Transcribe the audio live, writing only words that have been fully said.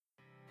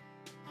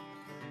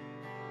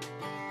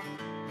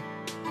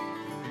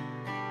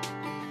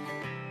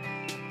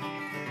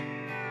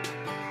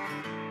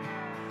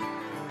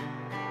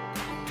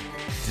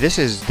This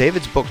is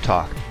David's Book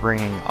Talk,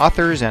 bringing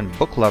authors and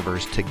book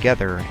lovers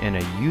together in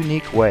a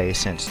unique way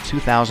since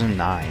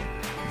 2009.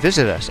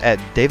 Visit us at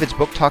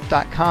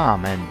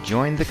davidsbooktalk.com and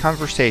join the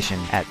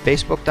conversation at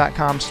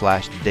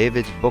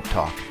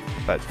facebook.com/davidsbooktalk.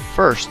 But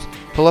first,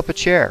 pull up a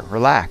chair,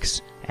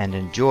 relax, and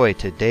enjoy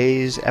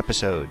today's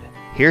episode.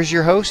 Here's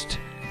your host,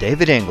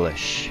 David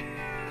English.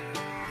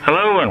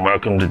 Hello and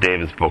welcome to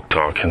David's Book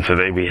Talk, and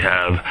today we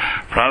have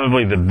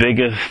probably the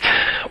biggest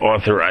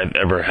author I've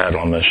ever had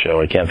on this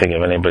show. I can't think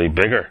of anybody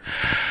bigger.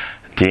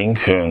 Dean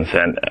Koontz,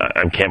 and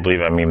I can't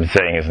believe I'm even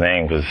saying his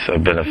name because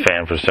I've been a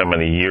fan for so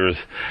many years.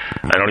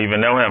 I don't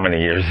even know how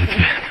many years it's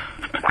been.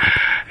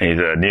 He's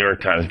a New York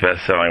Times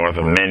best-selling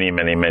author many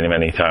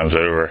times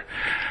over,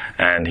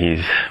 and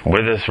he's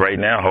with us right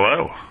now.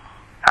 Hello.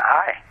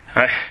 Hi.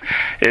 I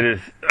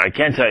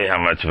can't tell you how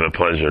much of a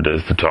pleasure it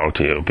is to talk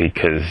to you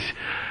because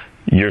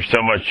you're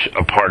so much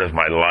a part of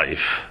my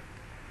life.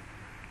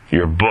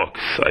 Your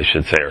books, I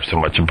should say, are so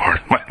much a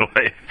part of my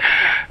life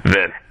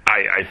that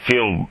I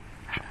feel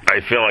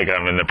like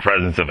I'm in the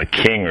presence of a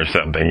king or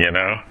something, you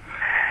know?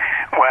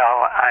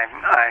 Well, I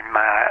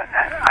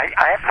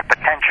have the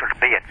potential to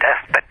be a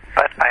despot,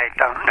 but I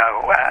don't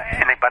know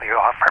anybody who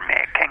offer me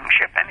a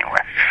kingship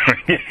anywhere.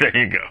 There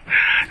you go.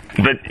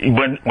 But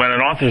when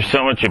an author's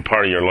so much a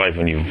part of your life,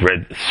 and you've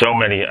read so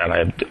many, and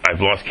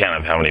I've lost count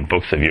of how many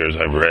books of yours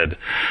I've read.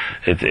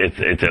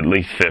 It's at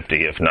least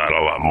 50, if not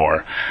a lot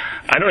more.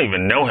 I don't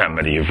even know how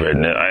many you've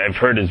written. I've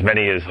heard as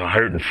many as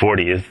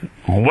 140.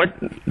 What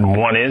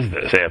one is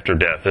this after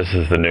death? This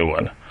is the new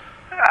one.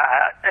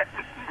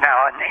 Now,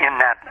 in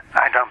that,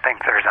 I don't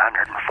think there's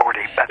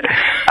 140, but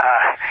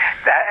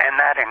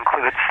that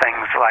includes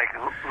things like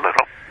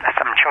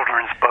some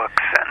children's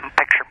books and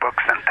picture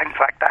books and things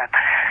like that.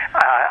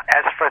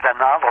 As for the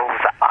novels,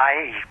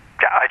 I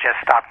just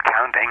stopped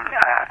counting.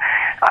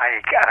 I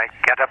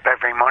get up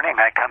every morning.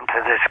 I come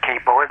to this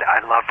keyboard.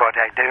 I love what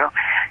I do.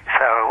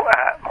 So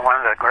one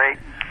of the great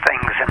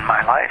things in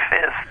my life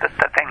is that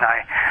the thing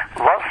I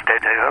love to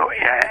do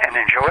and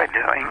enjoy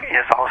doing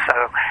is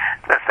also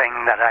the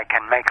thing that I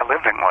can make a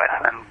living with.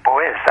 And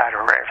boy, is that a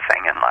rare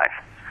thing in life.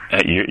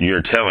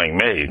 You're telling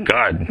me,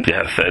 God,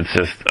 yes, that's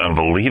just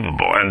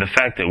unbelievable. And the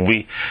fact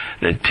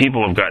that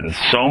people have gotten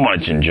so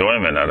much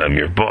enjoyment out of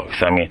your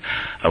books. I mean,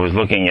 I was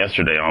looking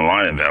yesterday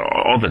online about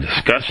all the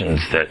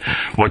discussions that,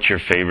 what's your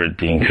favorite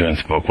Dean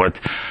Koontz book?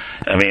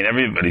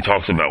 Everybody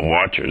talks about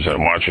Watchers,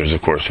 and Watchers,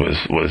 of course,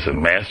 was a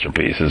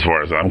masterpiece as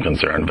far as I'm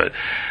concerned. But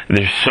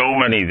there's so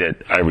many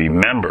that I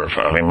remember.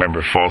 I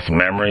remember False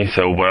Memory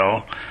so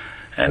well,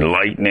 and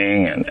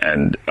Lightning,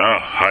 and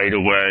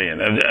Hideaway,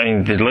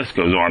 and the list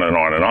goes on and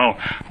on and on.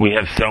 We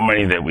have so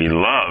many that we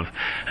love,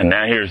 and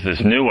now here's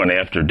this new one,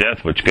 After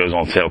Death, which goes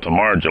on sale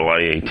tomorrow,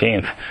 July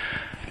 18th.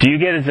 Do you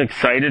get as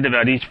excited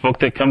about each book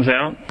that comes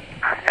out?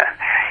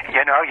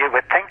 You know, you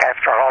would think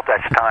after all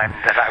this time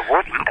that I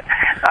wouldn't,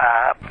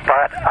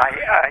 but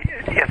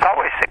it's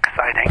always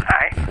exciting.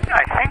 I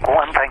think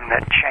one thing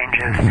that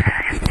changes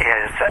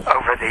is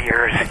over the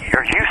years,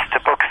 you're used to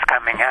books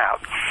coming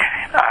out.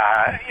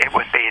 It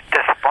would be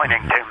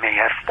disappointing to me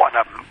if one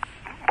of them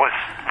was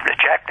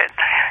rejected.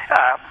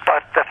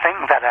 But the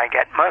thing that I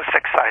get most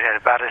excited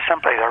about is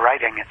simply the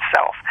writing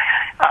itself.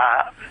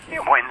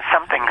 When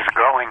something's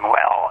going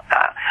well,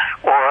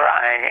 or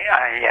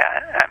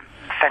I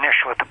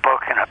finish with the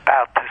book and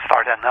about to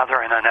start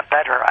another, and then a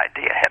better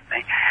idea hits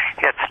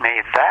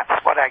me.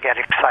 That's what I get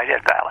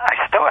excited about. I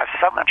still have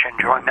so much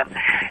enjoyment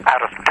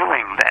out of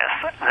doing this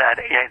that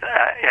it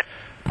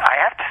I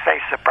have to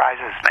say,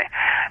 surprises me.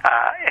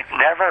 It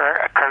never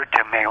occurred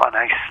to me when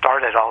I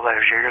started all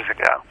those years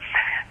ago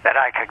that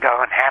I could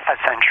go, and half a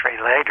century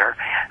later,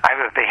 I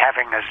would be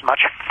having as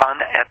much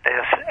fun at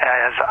this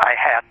as I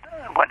had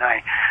when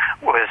I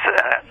was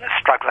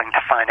struggling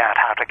to find out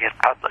how to get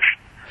published.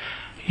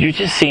 You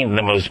just seem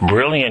the most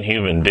brilliant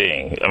human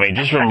being. I mean,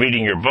 just from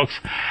reading your books,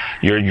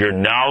 your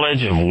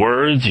knowledge of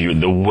words,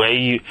 the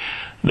way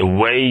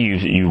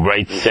you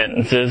write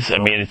sentences. I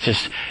mean,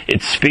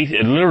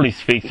 it literally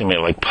speaks to me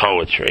like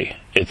poetry.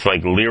 It's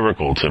like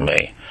lyrical to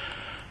me.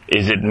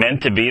 Is it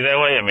meant to be that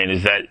way? I mean,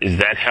 is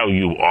that how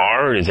you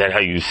are? Is that how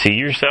you see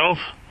yourself?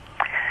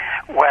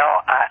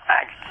 Well,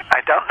 I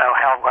don't know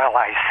how well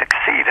I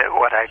succeed at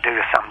what I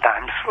do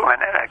sometimes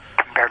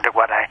compared to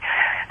what I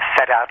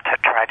set out to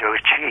try to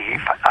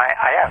achieve.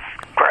 I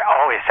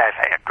always have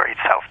had great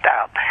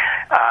self-doubt,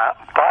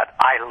 but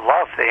I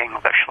love the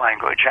English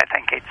language. I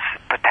think it's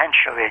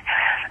potentially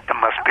the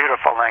most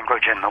beautiful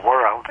language in the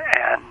world,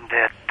 and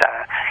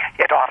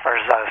it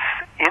offers us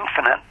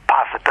infinite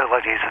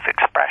possibilities of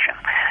expression.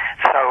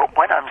 So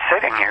when I'm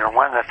sitting here,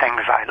 one of the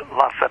things I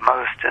love the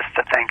most is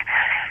to think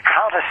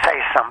how to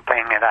say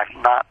something that I've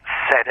not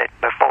said it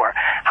before,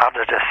 how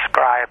to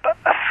describe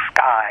a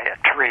sky, a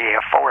tree,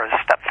 a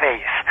forest, a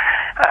face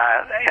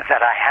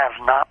that I have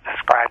not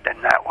described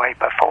in that way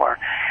before.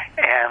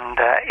 And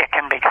it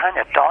can be kind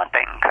of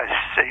daunting because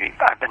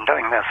I've been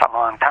doing this a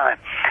long time.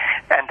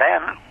 And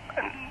then,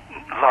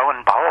 lo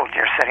and behold,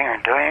 you're sitting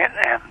here doing it,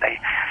 and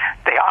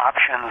the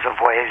options of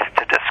ways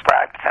to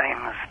describe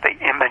things, the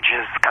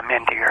images come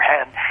into your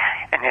head,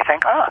 and you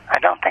think, oh, I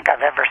don't think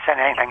I've ever seen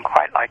anything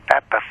quite like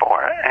that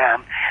before.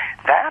 And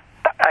that,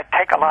 I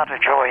take a lot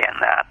of joy in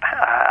that.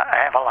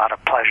 I have a lot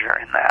of pleasure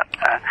in that.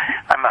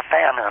 I'm a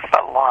fan of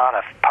a lot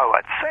of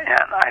poets,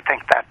 and I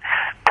think that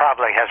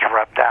probably has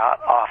rubbed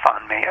off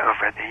on me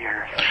over the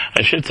years.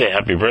 I should say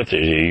happy birthday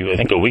to you. I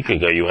think a week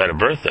ago you had a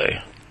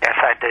birthday. Yes,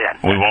 I did.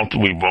 We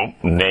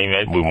won't name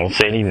it. We won't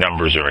say any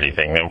numbers or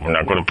anything. We're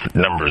not going to put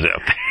numbers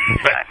out there.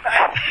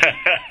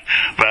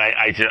 But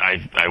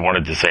I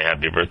wanted to say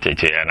happy birthday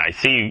to you. And I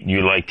see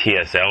you like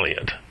T.S.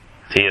 Eliot.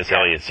 T.S.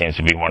 Eliot seems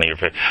to be one of your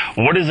favorites.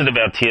 What is it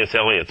about T.S.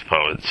 Eliot's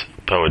poems,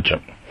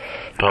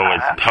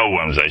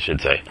 I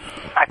should say?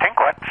 I think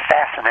what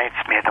fascinates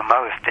me the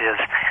most is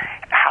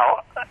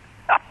how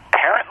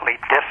apparently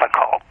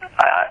difficult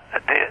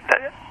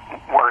the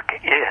work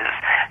is,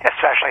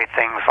 especially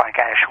things like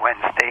Ash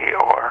Wednesday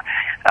or,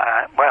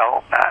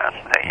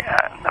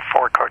 the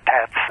Four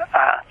Quartets.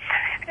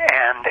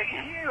 And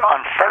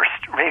on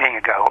first reading,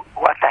 you go,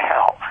 what the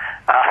hell?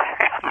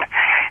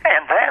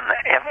 And then,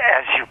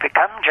 as you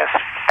become just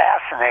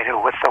fascinated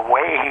with the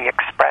way he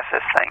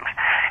expresses things,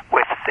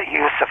 with the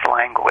use of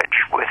language,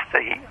 with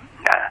the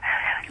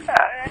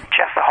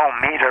just the whole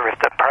meter of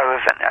the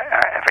prose and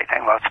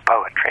everything, well, it's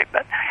poetry,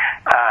 but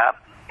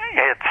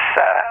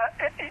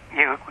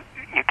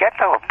you get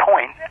to a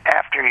point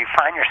after you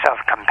find yourself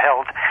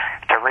compelled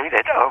to read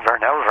it over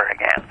and over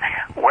again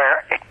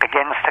where it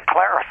begins to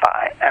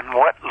clarify, and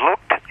what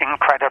looked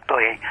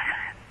incredibly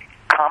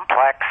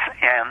complex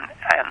and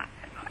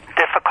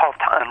difficult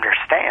to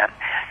understand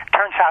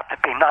turns out to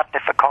be not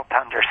difficult to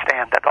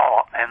understand at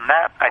all. And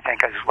that, I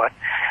think, is what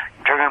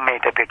drew me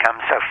to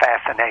become so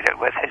fascinated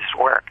with his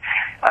work,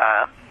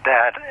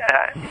 that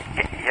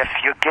if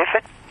you give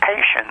it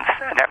patience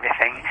and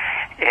everything,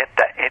 it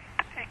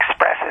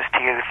expresses to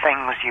you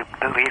things you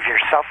believe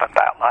yourself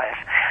about life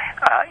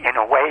in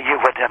a way you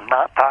would have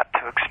not thought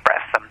to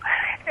express them,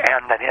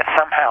 and that it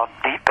somehow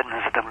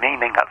deepens the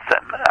meaning of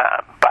them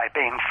by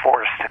being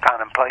forced to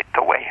contemplate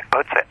the way he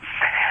puts it.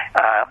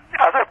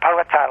 Other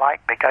poets I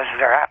like because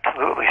they're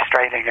absolutely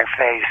straight in your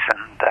face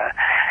and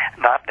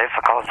not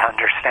difficult to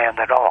understand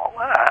at all.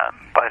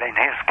 But in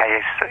his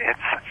case,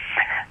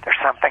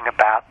 there's something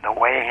about the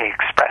way he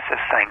expresses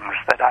things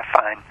that I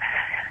find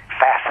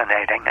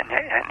fascinating and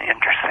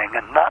interesting,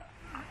 and not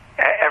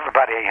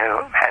everybody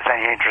who has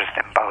any interest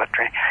in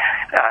poetry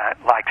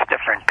likes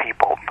different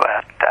people,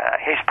 but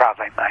he's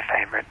probably my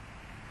favorite.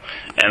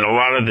 And a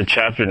lot of the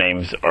chapter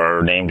names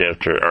are named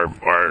after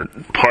are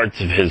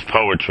parts of his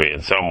poetry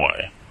in some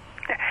way.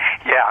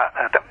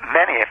 Yeah,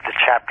 many of the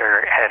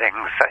chapter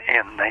headings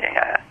in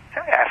the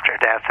After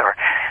Death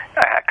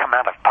come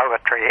out of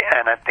poetry,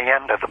 and at the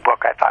end of the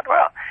book I thought,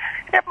 well,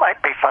 it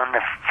might be fun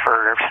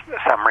for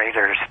some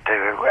readers to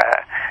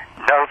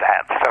know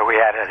that, so we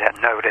added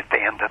a note at the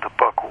end of the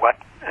book what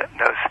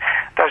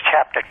those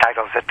chapter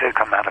titles that do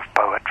come out of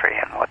poetry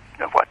and what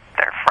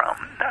they're from.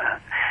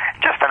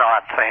 Just an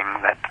odd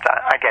thing that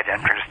I get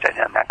interested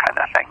in, that kind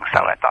of thing,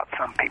 so I thought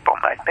some people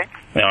might be.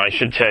 Now, I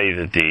should tell you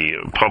that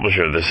the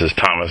publisher of this is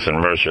Thomas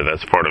and Mercer.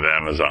 That's part of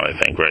Amazon, I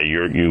think, right?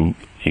 You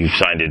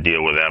signed a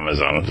deal with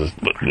Amazon, is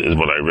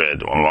what I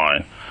read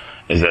online.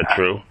 Is that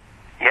true?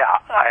 Yeah,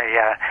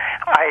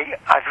 I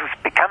was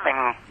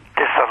becoming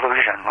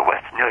disillusioned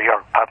with New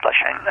York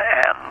publishing,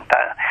 and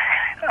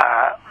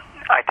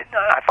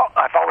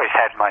I've always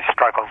had my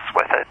struggles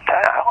with it.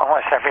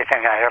 Almost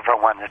everything I ever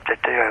wanted to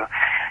do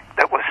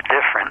that was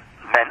different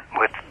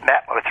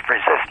met with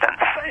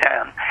resistance,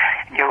 and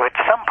you at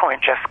some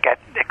point just get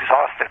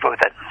exhausted with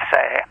it and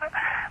say,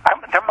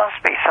 there must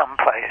be some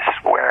place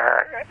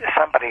where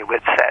somebody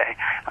would say,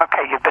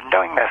 okay, you've been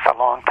doing this a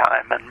long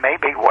time, and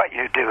maybe what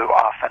you do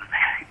often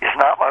is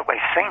not what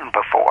we've seen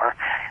before.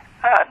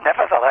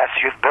 Nevertheless,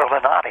 you've built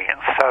an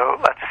audience, so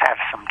let's have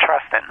some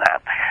trust in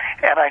that.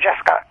 And I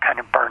just got kind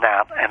of burnt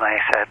out, and I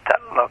said,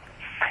 look,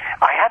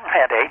 I hadn't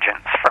had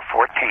agents for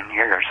 14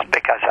 years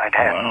because I'd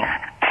had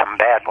some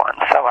bad ones,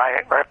 so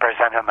I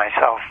represented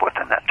myself with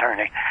an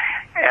attorney.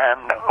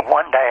 And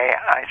one day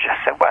I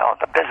just said, well,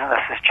 the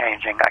business is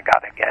changing, I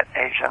got to get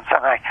agents.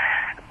 And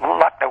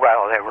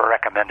they were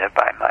recommended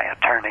by my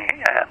attorney,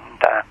 and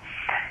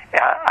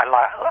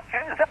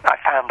I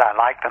found I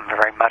liked them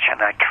very much,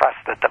 and I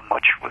trusted them,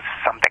 which was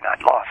something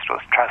I'd lost,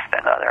 was trust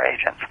in other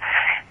agents.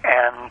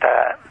 And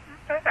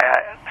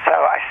so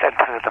I said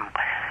to them,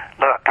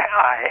 look,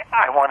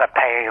 I want to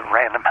pay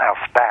Random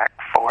House back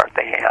for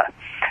the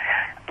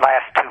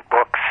last two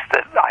books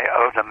that I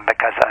owe them,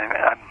 because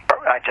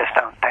I just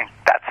don't think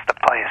that's the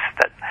place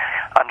that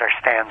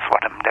understands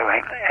what I'm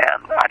doing,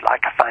 and I'd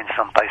like to find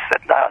someplace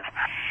that does.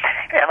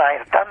 And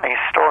I had done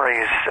these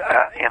stories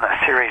in a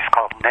series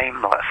called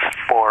Nameless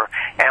for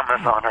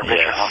Amazon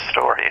Original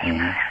Stories,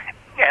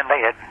 and they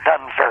had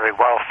done very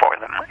well for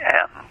them.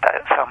 And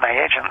so my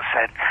agent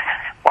said,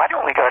 why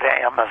don't we go to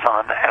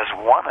Amazon as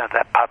one of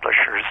the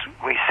publishers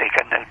we seek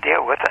a new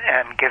deal with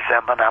and give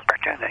them an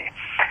opportunity?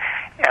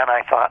 And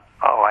I thought,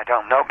 oh, I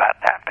don't know about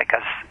that,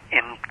 because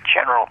in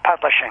general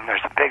publishing,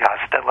 there's a big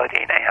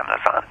hostility to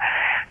Amazon.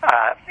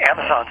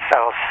 Amazon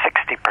sells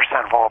 60%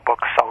 of all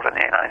books sold in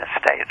the United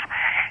States,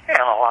 and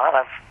a lot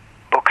of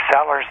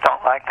booksellers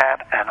don't like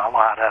that, and a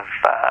lot of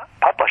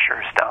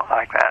publishers don't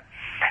like that.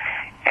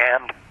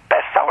 And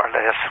bestseller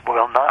lists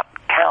will not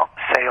count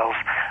sales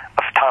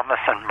of Thomas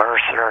and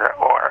Mercer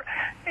or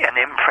an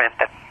imprint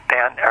that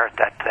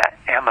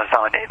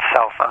Amazon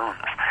itself owns.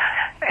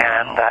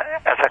 And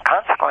as a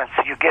consequence,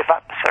 you give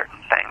up certain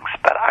things.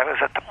 But I was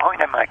at the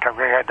point in my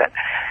career that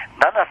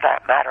none of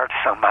that mattered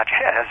so much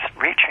as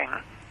reaching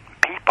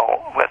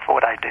people with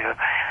what I do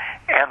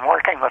and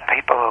working with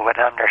people who would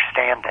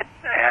understand it.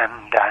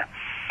 And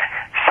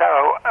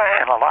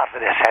and a lot of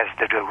this has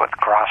to do with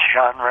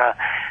cross-genre,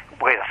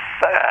 with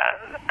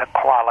the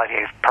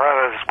quality of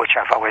prose, which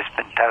I've always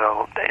been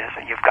told is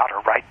you've got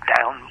to write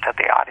down to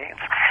the audience.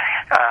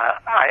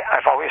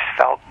 I've always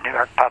felt New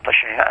York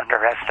Publishing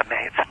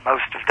underestimates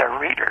most of their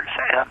readers,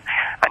 and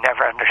I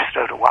never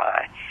understood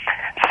why.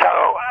 So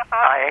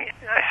I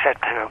said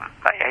to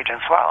my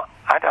agents, well,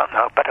 I don't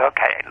know, but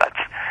okay,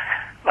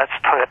 let's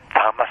put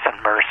Thomas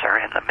and Mercer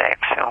in the mix.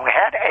 And we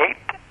had 8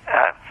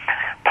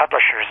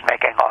 publishers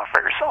making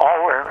offers.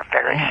 All were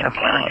very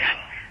similar.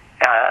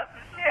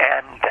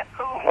 And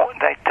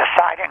the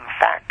deciding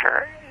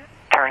factor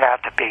turned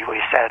out to be,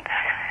 we said,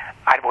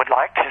 I would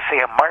like to see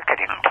a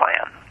marketing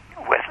plan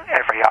with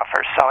every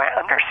offer, so I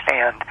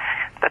understand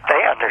that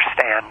they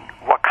understand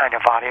what kind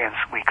of audience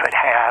we could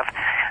have,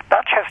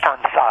 not just on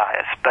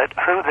size, but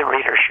who the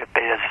readership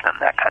is and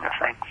that kind of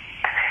thing.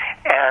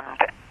 And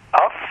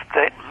of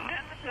the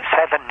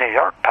 7 New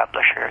York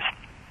publishers,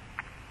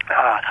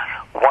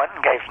 1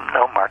 gave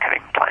no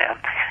marketing plan,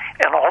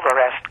 and all the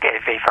rest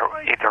gave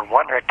either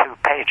 1 or 2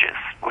 pages,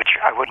 which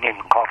I wouldn't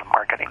even call a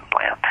marketing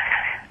plan.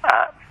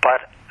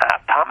 But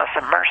Thomas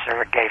and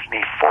Mercer gave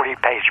me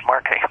 40-page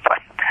marketing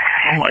plan.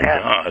 Oh my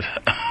God!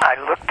 I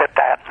looked at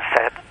that and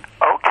said,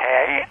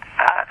 "Okay,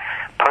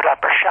 put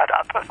up or shut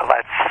up.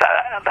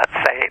 Let's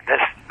say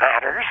this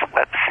matters.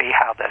 Let's see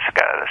how this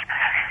goes."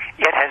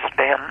 It has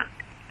been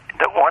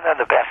one of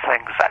the best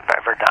things I've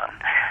ever done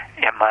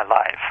in my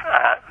life.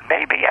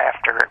 Maybe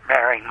after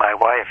marrying my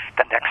wife,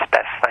 the next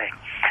best thing,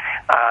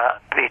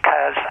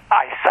 because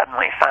I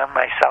suddenly found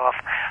myself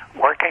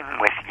working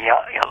with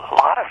a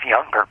lot of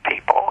younger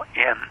people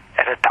in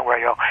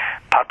editorial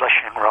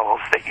publishing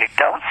roles that you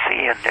don't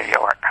see in New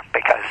York,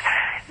 because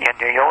in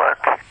New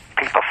York,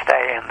 people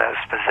stay in those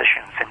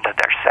positions into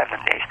their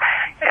 70s,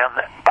 and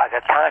by the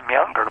time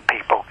younger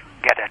people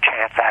get a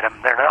chance at them,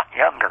 they're not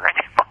younger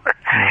anymore.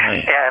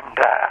 Right. And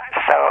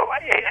so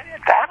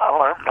that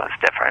alone was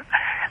different.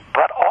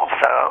 But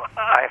also,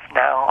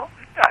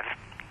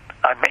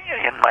 I'm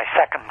in my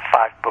second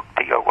 5-book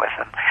deal with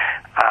them.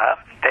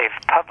 They've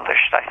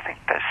published, I think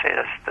this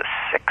is the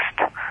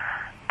 6th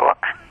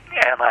book,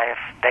 and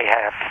they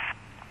have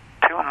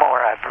 2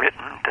 more I've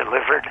written,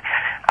 delivered.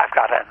 I've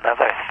got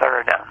another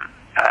 3rd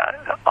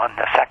on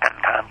the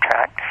second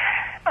contract.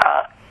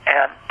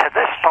 And to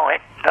this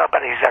point,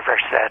 nobody's ever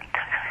said,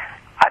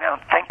 I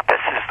don't think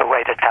this is the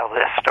way to tell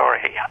this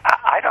story.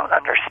 I don't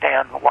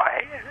understand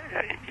why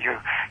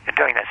you're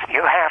doing this.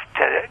 You have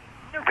to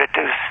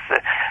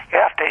you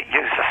have to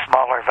use a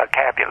smaller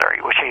vocabulary,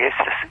 which I used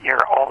to hear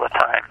all the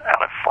time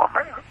out of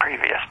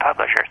previous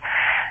publishers.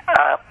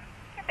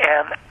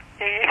 And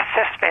it's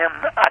just been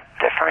a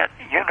different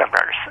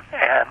universe,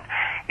 and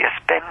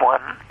it's been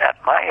one at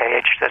my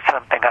age that's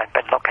something I've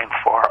been looking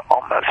for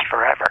almost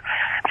forever.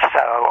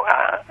 So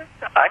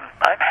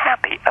I'm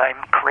happy. I'm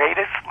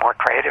creative, more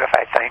creative,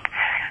 I think.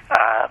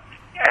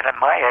 And at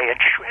my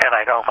age, and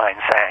I don't mind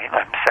saying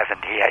I'm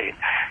 78,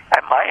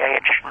 at my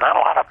age, not a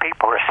lot of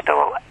people are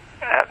still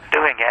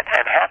doing it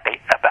and happy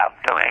about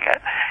doing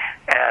it.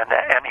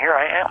 And here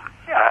I am.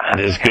 And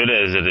as good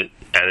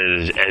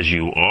as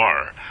you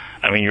are,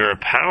 I mean, you're a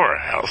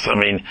powerhouse. I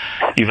mean,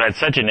 you've had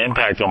such an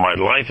impact on my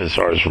life as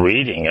far as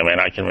reading. I mean,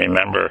 I can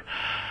remember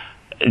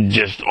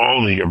just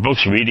all of your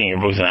books, reading your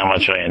books, and how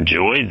much I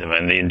enjoyed them,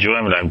 and the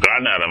enjoyment I've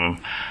gotten out of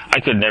them.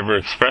 I could never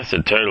express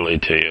it totally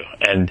to you.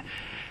 And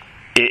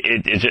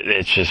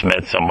it's just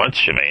meant so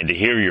much to me. And to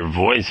hear your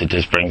voice, it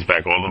just brings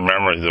back all the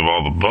memories of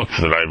all the books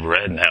that I've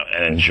read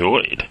and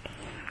enjoyed.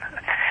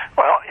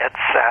 Well,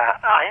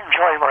 I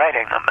enjoy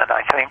writing them, and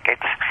I think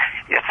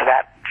it's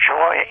that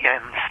joy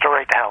in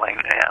storytelling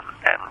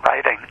and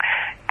writing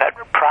that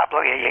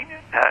probably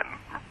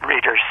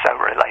readers so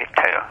relate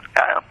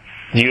to.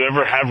 Do you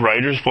ever have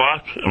writer's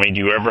block? I mean, do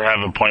you ever have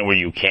a point where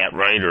you can't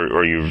write,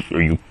 or you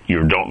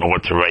don't know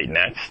what to write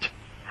next?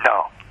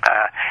 No.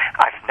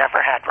 I've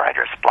never had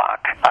writer's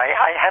block.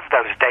 I have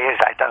those days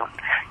I don't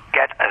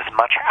get as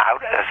much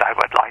out as I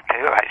would like to.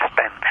 I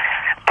spend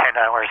 10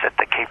 hours at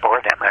the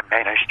keyboard and I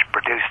manage to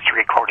produce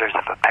 3/4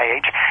 of a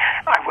page.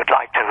 I would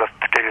like to have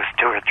produced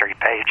 2 or 3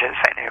 pages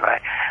anyway.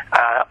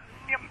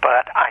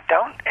 But I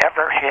don't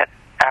ever hit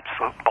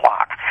absolute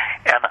block.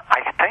 And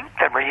I think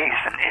the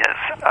reason is,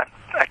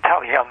 I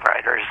tell young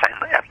writers,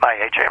 and at my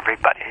age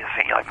everybody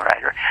is a young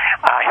writer,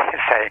 I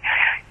say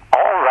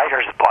all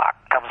writer's block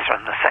comes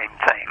from the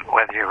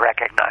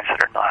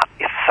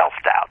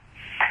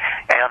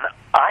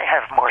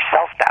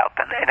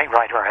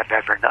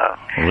ever known.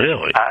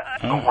 Really?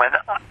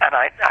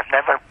 I've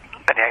never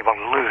been able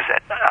to lose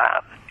it.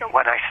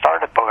 When I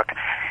start a book,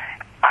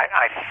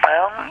 I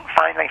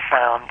finally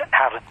found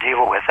how to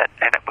deal with it,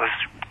 and it was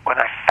when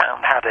I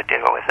found how to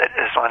deal with it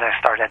is when I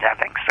started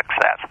having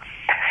success.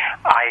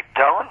 I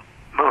don't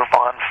move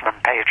on from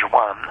page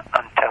one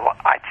until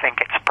I think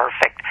it's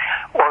perfect,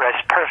 or as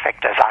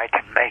perfect as I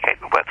can make it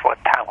with what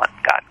talent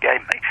God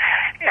gave me.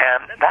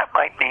 And that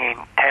might mean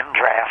 10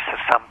 drafts of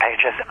some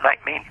pages. It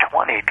might mean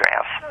 20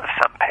 drafts of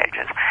some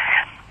pages.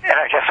 And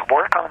I just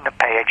work on the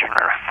page and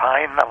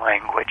refine the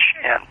language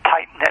and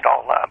tighten it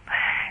all up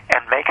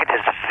and make it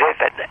as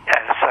vivid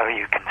as so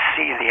you can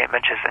see the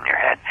images in your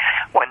head.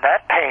 When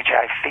that page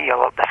I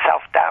feel the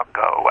self-doubt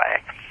go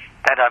away,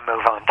 then I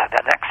move on to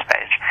the next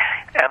page.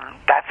 And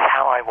that's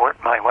how I work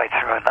my way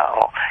through a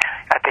novel.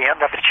 At the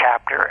end of a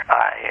chapter,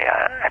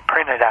 I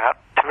print it out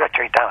 2 or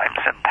 3 times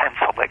and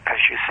pencil it,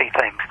 because you see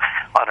things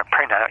on a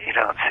printout you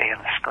don't see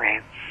on the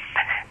screen.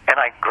 And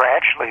I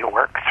gradually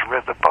work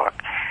through the book.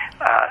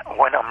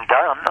 When I'm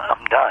done,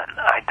 I'm done.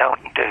 I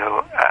don't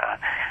do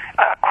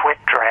a quick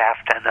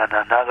draft and then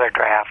another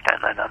draft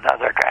and then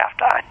another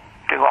draft. I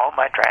do all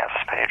my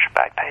drafts page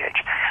by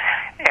page.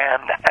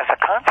 And as a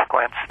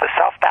consequence, the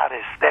self-doubt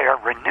is there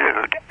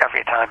renewed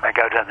every time I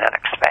go to the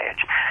next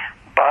page.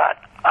 But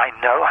I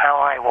know how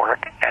I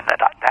work, and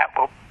that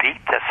will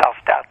beat the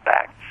self-doubt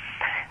back.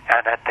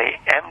 And at the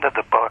end of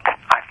the book,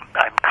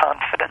 I'm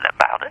confident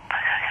about it.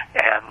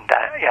 And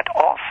it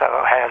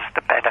also has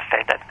the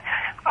benefit that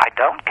I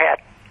don't get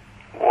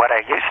what I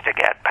used to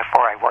get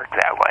before I worked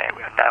that way.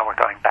 Now we're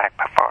going back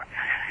before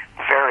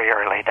very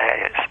early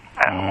days,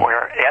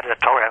 where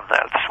editorial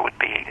notes would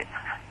be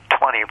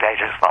 20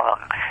 pages long.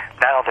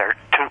 Now they're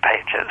 2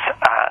 pages,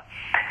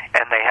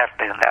 and they have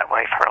been that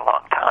way for a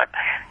long time.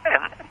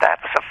 And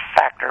that's a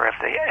factor of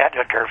the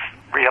editor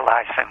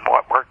realizing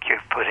what work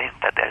you've put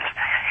into this,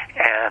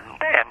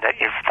 and that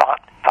you've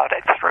thought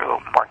it through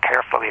more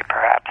carefully,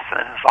 perhaps,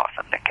 than is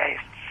often the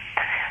case.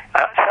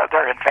 So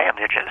there are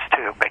advantages,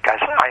 too, because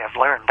I have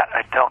learned that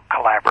I don't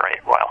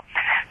collaborate well.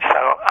 So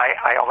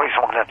I always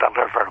want to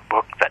deliver a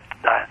book that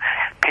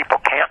people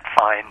can't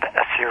find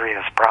a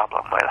serious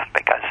problem with,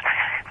 because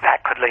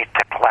that could lead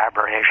to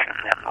collaboration.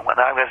 And when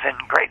I was in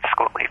grade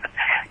school, even,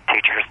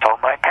 teachers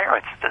told my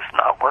parents it does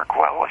not work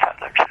well with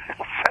others.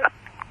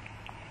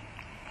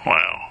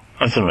 Wow,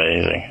 that's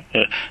amazing.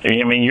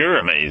 I mean, you're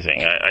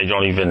amazing. I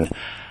don't even...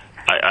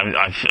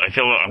 I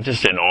feel I'm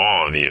just in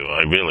awe of you.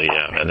 I really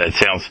am, and it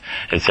sounds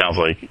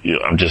like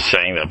I'm just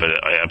saying that, but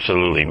I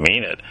absolutely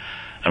mean it.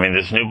 I mean,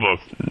 this new book,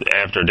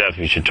 After Death,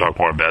 we should talk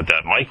more about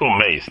that. Michael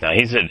Mace. Now,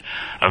 he's a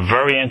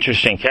very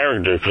interesting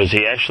character because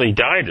he actually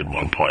died at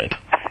one point.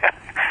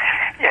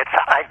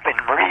 I've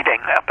been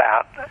reading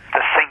about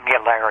the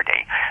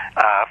singularity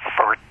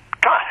for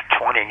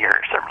 20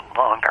 years or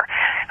longer.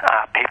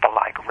 People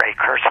like Ray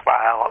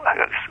Kurzweil,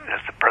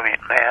 who's a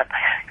brilliant man,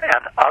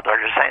 and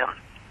others, and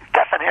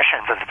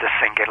definitions of the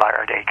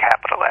singularity,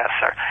 capital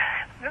S,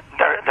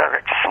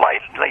 they're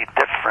slightly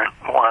different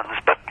ones,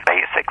 but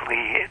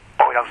basically it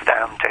boils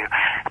down to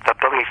the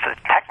belief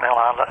that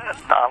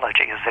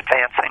technology is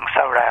advancing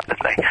so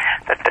rapidly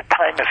that the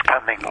time is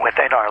coming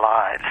within our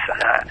lives,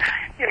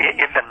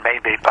 even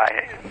maybe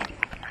by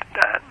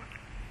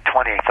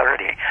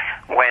 2030,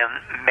 when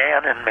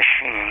man and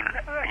machine,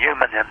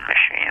 human and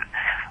machine,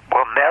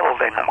 will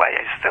meld in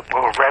ways that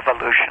will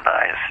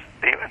revolutionize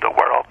the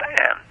world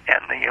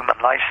and the human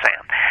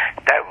lifespan,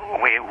 that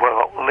we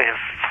will live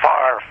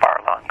far,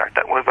 far longer,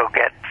 that we will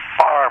get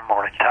far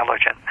more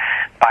intelligent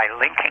by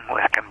linking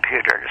with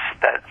computers.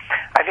 That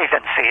I've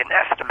even seen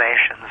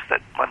estimations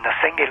that when the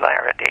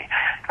singularity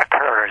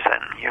occurs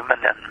and human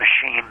and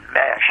machine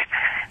mesh,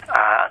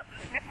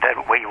 that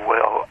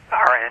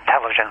our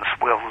intelligence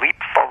will leap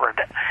forward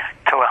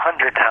to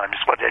 100 times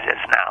what it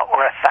is now,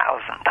 or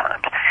 1,000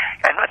 times.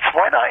 And it's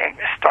when I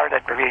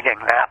started reading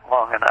that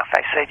long enough,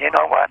 I said, you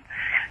know what?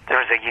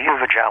 There's a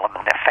huge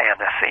element of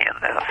fantasy in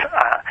this.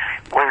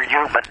 We're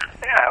human.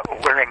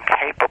 We're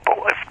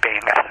incapable of being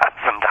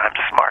 1,000 times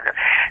smarter.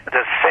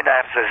 The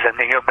synapses in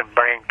the human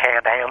brain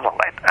can't handle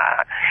it.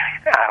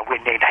 We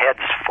need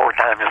heads 4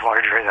 times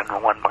larger than the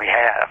one we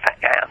have.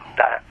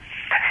 And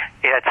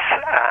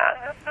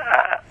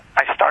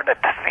I started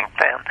to think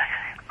then,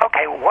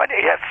 okay, what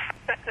if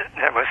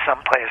there was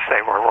some place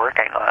they were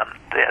working on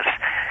this,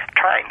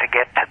 trying to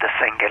get to the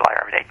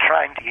singularity,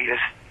 trying to use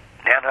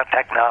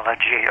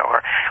nanotechnology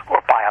or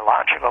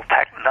biological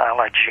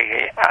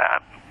technology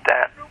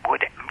that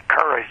would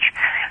encourage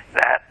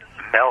that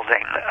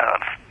melding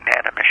of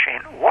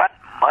man-machine? What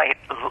might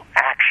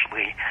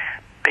actually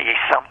be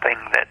something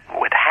that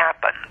would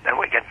happen that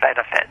we could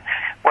benefit?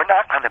 We're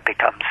not going to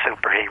become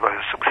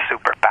superheroes with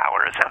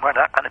superpowers, and we're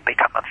not going to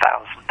become 1,000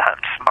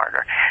 times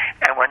smarter,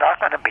 and we're not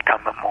going to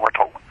become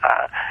immortal.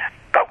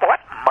 But what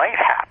might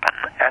happen,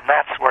 and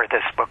that's where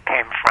this book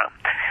came from,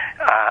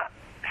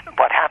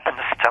 what happens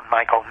to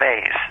Michael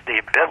Mace, the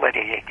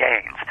ability he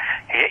gains.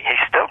 He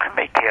still can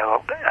be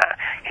killed.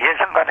 He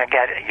isn't going to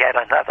get yet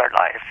another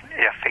life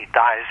if he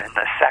dies in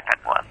the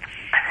second one.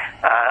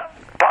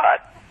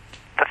 But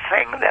the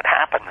thing that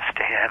happens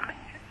to him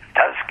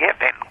does give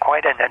him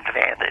quite an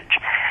advantage.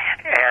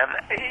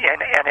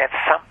 And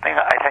it's something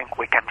I think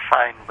we can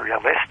find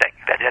realistic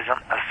that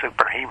isn't a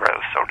superhero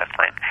sort of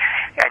thing.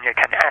 And you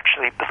can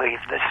actually believe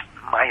this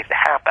might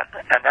happen.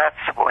 And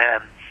that's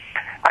when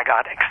I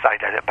got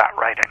excited about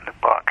writing the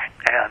book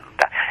and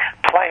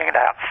playing it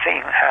out,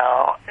 seeing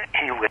how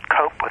he would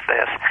cope with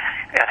this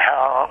and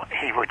how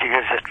he would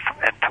use it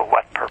and to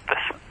what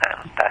purpose.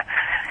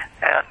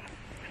 And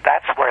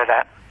that's where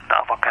that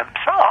novel comes.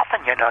 So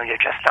often, you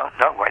just don't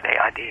know where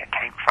the idea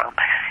came from.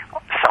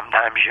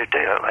 Sometimes you do.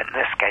 In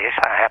this case,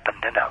 I happen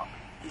to know.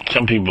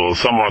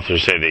 Some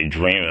authors say they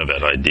dream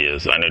about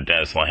ideas. I know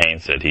Dennis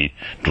Lehane said he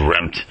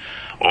dreamt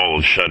all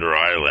of Shutter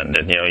Island.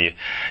 And,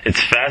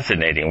 it's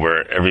fascinating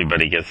where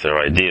everybody gets their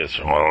ideas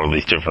from, all of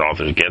these different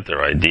authors get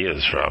their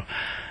ideas from.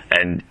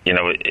 And,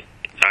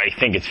 I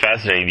think it's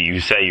fascinating that you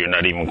say you're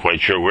not even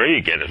quite sure where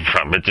you get it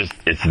from.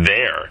 It's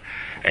there,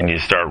 and you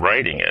start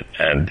writing it,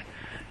 and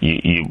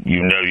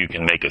you know you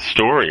can make a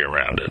story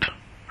around it.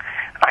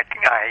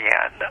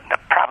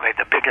 Probably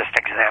the biggest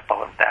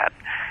example of that,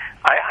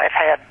 I've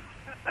had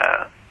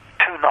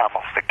two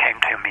novels that came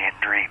to me in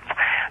dreams,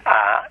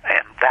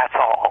 and that's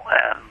all.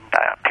 And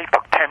people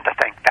tend to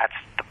think that's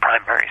the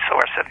primary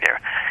source of your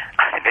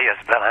ideas,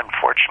 but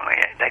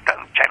unfortunately, they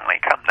don't generally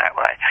come that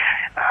way,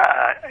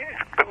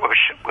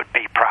 which would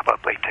be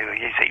probably too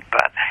easy.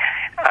 But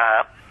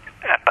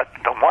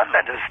the one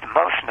that is the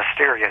most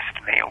mysterious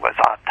to me was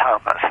Odd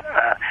Thomas.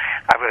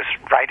 I was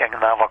writing a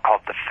novel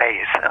called The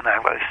Face, and I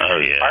was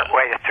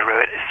partway through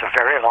it. It's a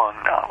very long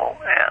novel,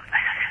 and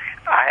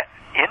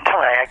into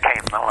my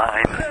came the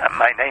line,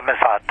 my name is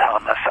Odd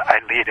Thomas, I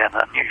lead an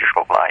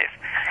unusual life.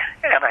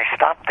 And I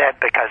stopped dead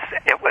because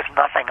it was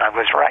nothing I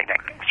was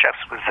writing. It just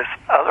was this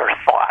other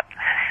thought.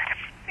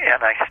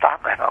 And I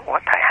stopped and I thought,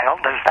 what the hell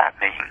does that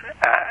mean?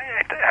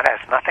 It has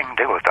nothing to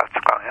do with what's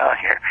going on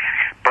here.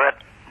 But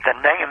the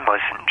name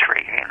was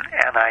intriguing,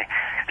 and I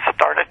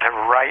started to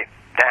write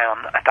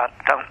down. I thought,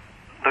 don't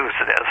lose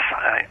this.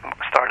 I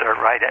started to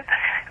write it.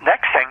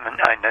 Next thing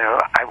I knew,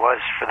 I was,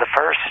 for the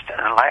first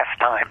and last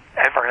time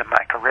ever in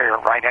my career,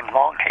 writing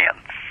longhand.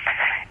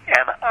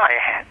 And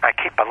I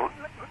keep a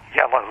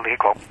yellow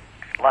legal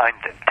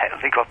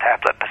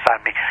tablet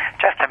beside me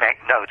just to make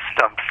notes.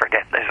 Don't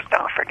forget this,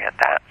 don't forget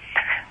that.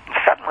 And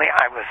suddenly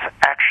I was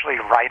actually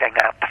writing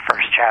out the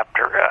first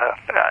chapter of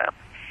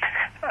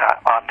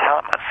Odd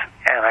Thomas,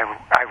 and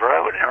I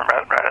wrote and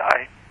wrote.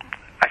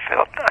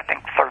 I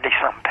think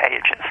 30-some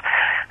pages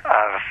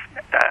of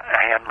a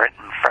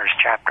handwritten first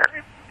chapter,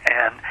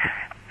 and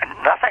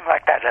nothing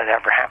like that had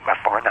ever happened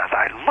before. And as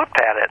I looked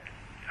at it,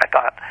 I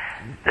thought,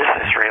 this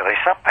is really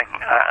something.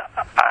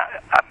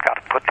 I've got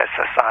to put this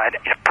aside.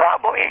 It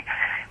probably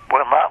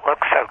will not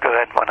look so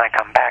good when I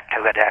come back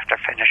to it after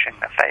finishing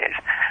the phase.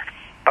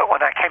 But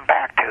when I came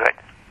back to it,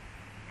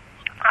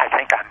 I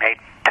think I made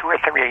 2 or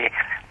 3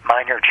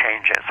 minor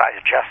changes. I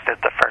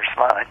adjusted the first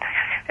line,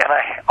 and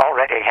I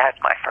already had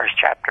my first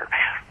chapter.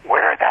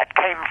 Where that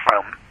came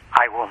from,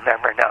 I will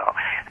never know.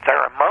 There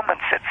are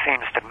moments, it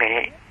seems to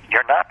me,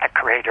 you're not the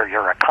creator,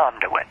 you're a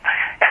conduit.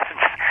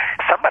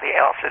 Somebody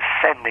else is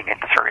sending it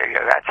through you.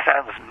 That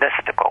sounds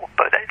mystical,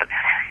 but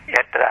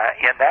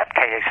in that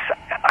case,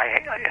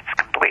 it's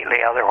completely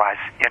otherwise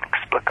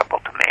inexplicable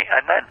to me.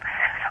 And then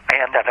I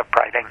ended up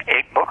writing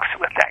 8 books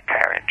with that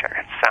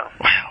character. So,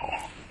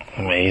 wow,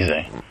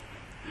 amazing.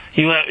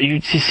 You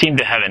just seem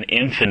to have an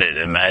infinite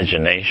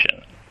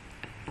imagination,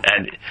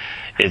 and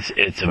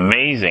it's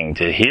amazing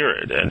to hear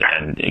it,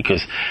 and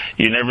because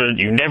you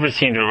never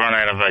seem to run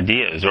out of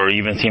ideas, or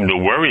even seem to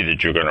worry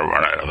that you're going to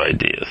run out of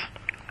ideas.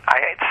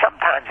 I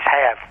sometimes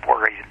have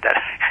worried that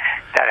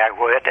I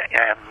would,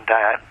 and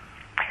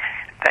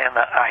then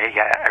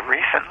I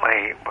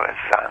recently was.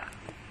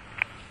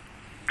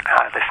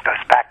 This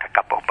goes back a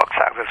couple of books.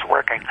 I was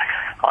working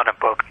on a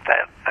book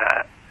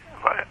that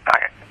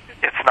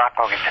it's not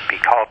going to be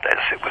called this.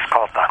 It was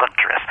called The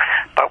Huntress,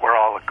 but we're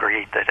all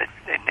agreed that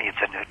it needs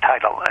a new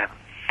title. And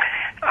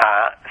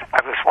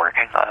I was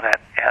working on it,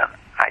 and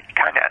I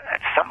kind of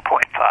at some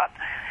point thought,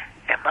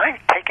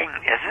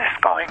 is this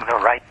going the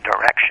right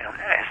direction?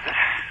 Is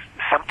this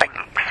something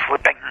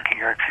slipping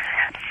here?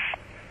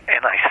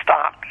 And I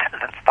stopped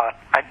and thought,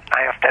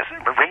 I have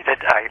to read it.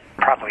 I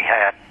probably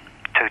had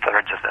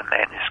 2/3 of the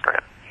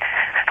manuscript.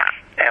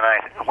 And I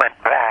went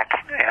back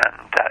and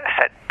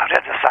said, put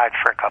it aside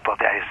for a couple of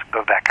days,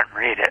 go back and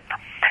read it.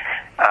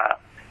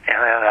 And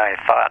then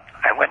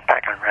I went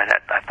back and read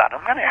it, and I thought,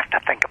 I'm going to have to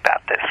think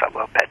about this a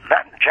little bit. And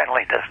that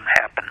generally doesn't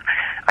happen.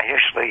 I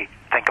usually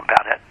think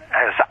about it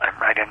as I'm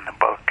writing the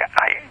book.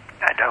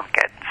 I don't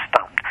get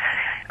stumped.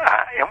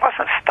 It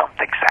wasn't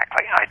stumped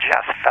exactly. I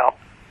just felt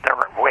there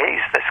were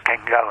ways this can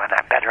go, and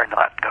I better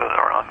not go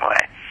the wrong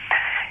way.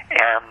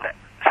 And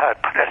so I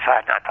put it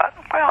aside, and I thought,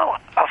 well,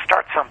 I'll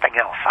start something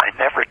else. I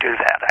never do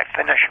that. I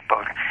finish a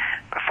book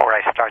before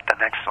I start the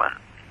next one.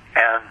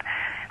 And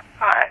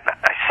I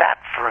sat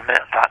for a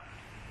minute and thought,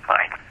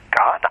 my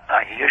God,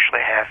 I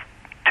usually have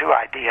 2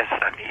 ideas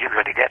that I'm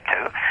eager to get to,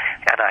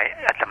 and I,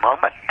 at the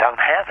moment, don't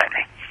have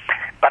any.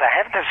 But I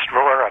have this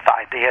drawer of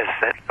ideas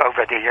that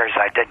over the years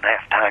I didn't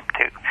have time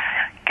to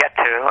get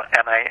to,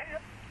 and I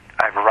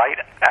write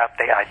out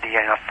the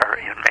idea for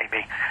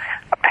maybe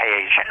a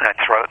page, and I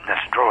throw it in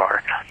this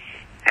drawer,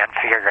 and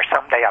figure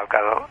someday I'll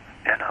go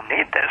and I'll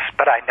need this,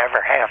 but I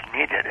never have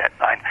needed it.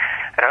 I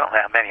don't know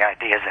how many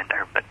ideas in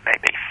there, but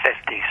maybe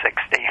 50,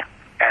 60.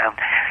 And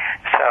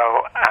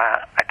so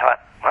I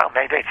thought, well,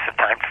 maybe it's the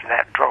time for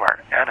that drawer.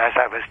 And as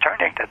I was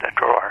turning to the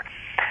drawer,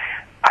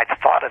 I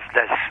thought of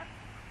this.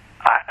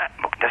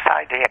 This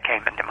idea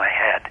came into my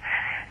head,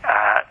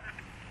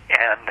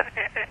 and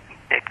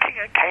it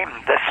came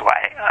this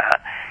way.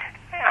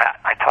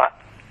 I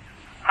thought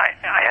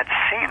I had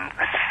seen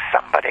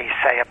somebody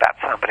say about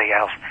somebody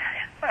else,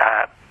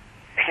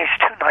 he's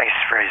too nice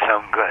for his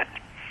own good.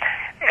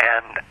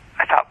 And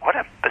I thought, what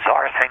a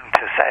bizarre thing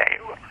to say.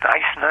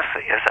 Niceness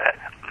is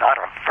not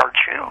a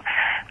virtue.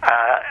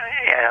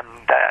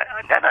 And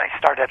then I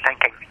started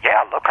thinking,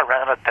 yeah, look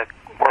around at the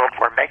world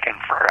we're making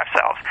for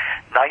ourselves.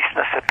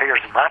 Niceness appears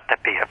not to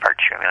be a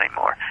virtue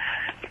anymore.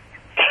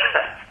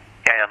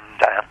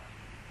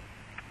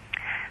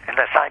 And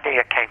this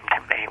idea came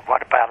to me,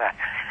 what about a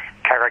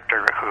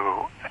character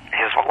who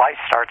his life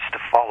starts to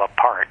fall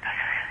apart,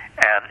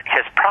 and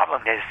his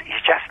problem is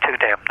he's just too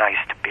damn nice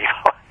to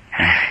people.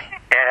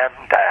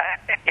 And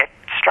it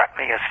struck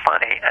me as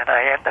funny, and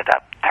I ended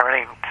up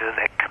turning to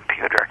the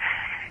computer,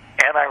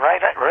 and I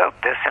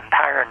wrote this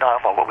entire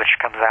novel, which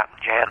comes out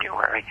in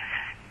January,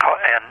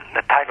 and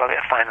the title it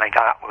finally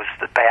got was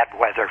The Bad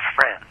Weather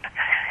Friend.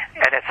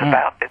 And it's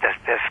about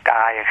this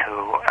guy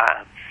who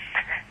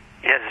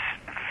is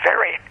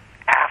very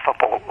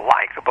affable,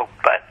 likable,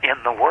 but in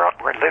the world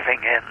we're living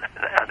in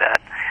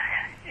that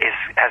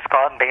has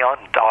gone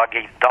beyond dog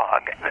eat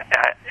dog.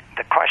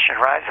 The question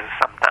rises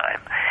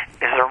sometimes,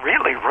 is there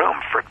really room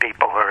for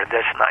people who are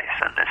this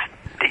nice and this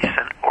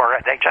decent, or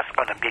are they just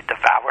going to be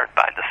devoured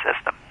by the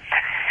system?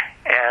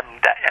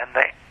 And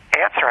the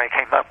answer I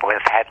came up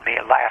with had me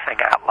laughing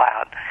out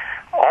loud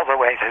all the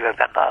way through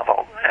the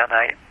novel.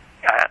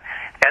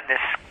 And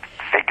this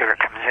figure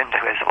comes into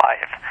his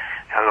life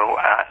who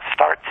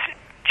starts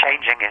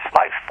changing his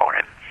life for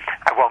him.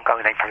 I won't go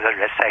any further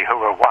to say who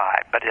or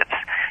why, but it's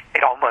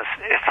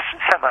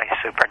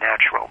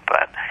semi-supernatural,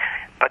 but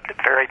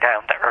very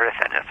down to earth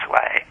in its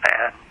way.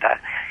 And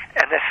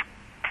this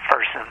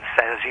person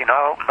says,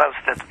 most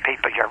of the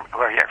people who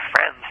are your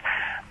friends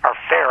are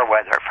fair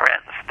weather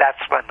friends. That's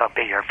when they'll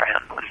be your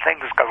friend. When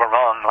things go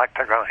wrong, like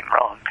they're going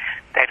wrong,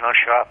 they don't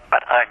show up,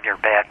 but I'm your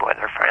bad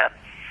weather friend.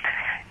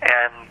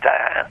 And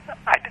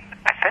I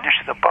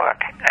finished the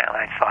book, and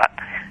I thought,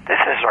 this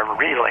is a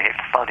really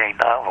funny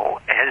novel.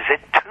 Is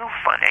it too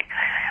funny?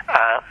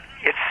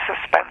 It's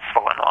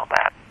suspenseful and all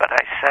that, but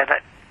I sent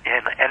it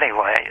in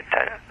anyway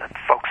to the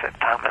folks at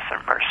Thomas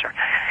and Mercer,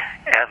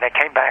 and they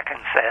came back and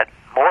said,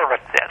 more of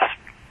this.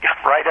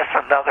 Write us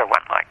another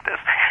one like this.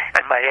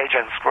 And my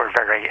agents were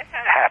very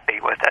happy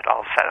with it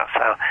also.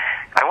 So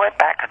I went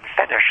back and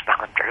finished The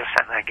Hunters,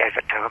 and I gave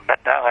it to them, but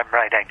now I'm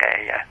writing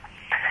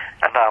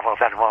a novel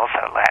that I'm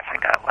also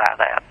laughing out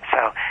loud at.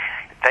 So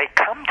they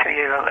come to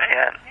you,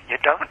 and you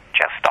don't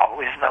just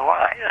always know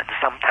why, and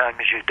sometimes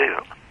you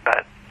do.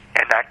 But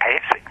in that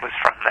case, it was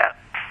from that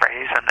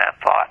phrase and that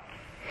thought.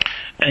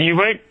 And you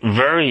write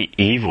very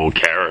evil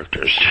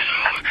characters,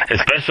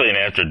 especially in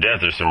After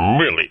Death. There's a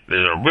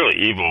really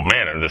evil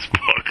man in this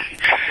book,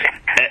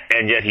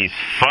 and yet he's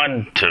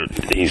fun to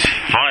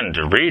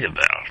read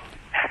about.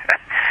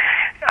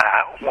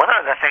 One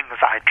of the things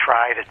I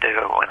try to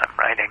do when I'm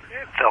writing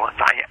villains,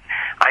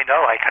 I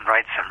know I can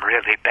write some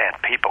really bad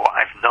people.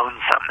 I've known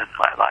some in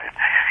my life,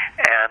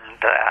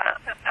 and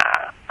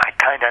I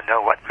kind of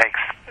know what makes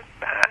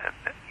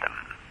them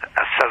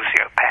a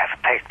sociopath.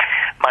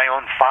 My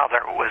own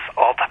father was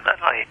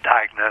ultimately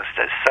diagnosed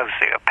as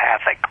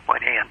sociopathic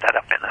when he ended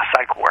up in a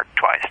psych ward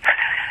twice.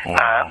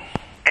 Wow.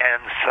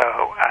 And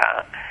so,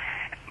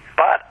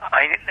 but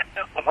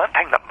one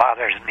thing that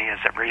bothers me as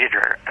a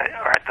reader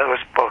are those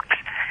books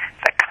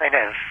that kind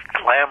of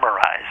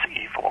glamorize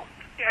evil.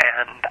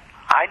 And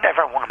I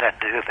never want to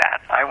do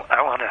that.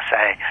 I want to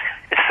say,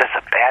 is this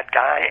a bad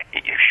guy?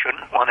 You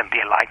shouldn't want to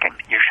be like him.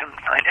 You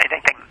shouldn't find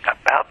anything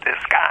about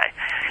this guy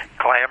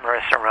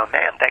glamorous or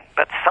romantic.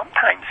 But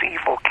sometimes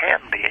evil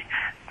can be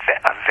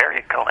a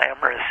very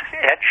glamorous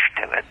edge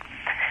to it.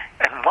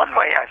 And one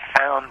way I've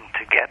found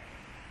to get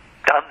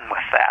done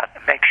with that,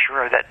 make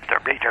sure that the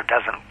reader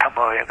doesn't come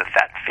away with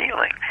that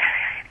feeling,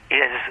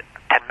 is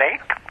to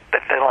make the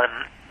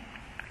villain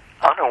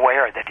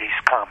unaware that he's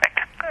comic.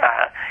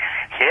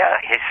 Yeah,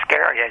 he's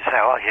scary as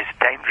hell, he's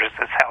dangerous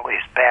as hell,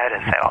 he's bad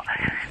as hell,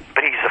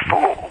 but he's a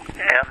fool.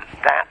 And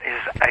that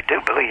is, I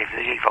do believe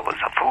that evil is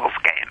a fool's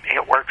game.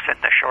 It works in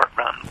the short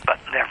run, but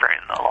never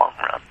in the long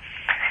run.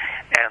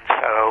 And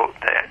so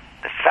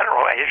the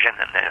federal agent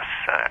in this,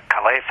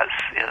 Calephas,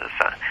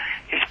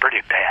 he's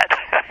pretty bad.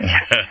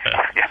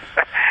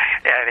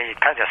 And he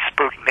kind of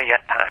spooked me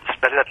at times,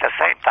 but at the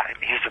same time,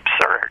 he's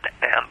absurd.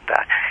 And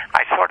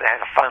I sort of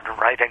had fun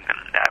writing him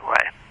that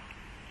way.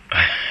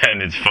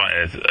 And it's fun.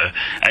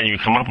 And you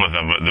come up with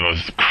the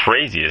most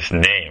craziest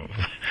names.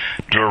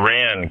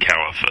 Duran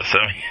Caliphus.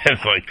 I mean,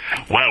 it's like,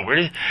 wow, where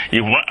did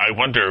you? I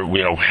wonder,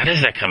 how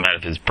does that come out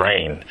of his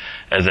brain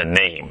as a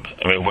name?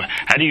 I mean,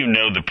 how do you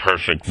know the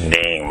perfect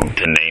name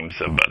to name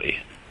somebody?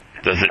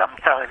 Does it?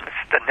 Sometimes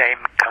the name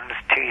comes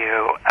to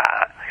you.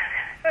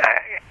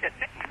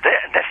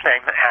 This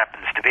name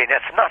happens to be, and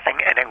it's nothing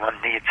anyone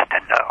needs to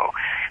know,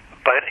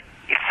 but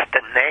it's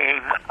the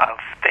name of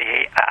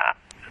the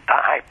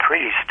high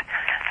priest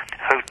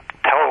who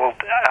told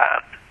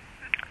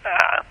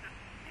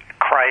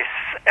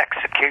Christ's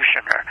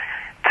executioner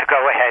to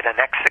go ahead and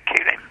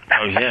execute him.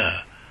 Oh,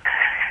 yeah.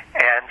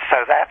 And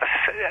so that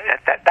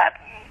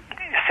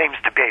seems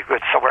to be a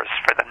good source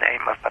for the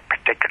name of a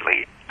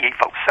particularly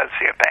evil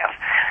sociopath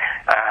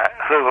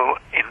who,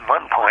 in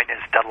one point,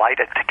 is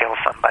delighted to kill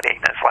somebody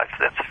in his life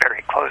that's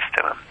very close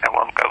to him. I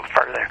won't go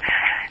further.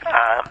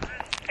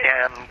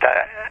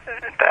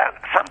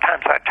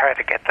 Sometimes I try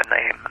to get the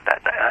name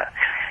that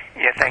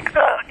you think,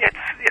 it's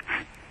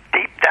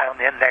deep down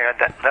in there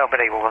that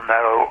nobody will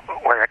know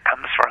where it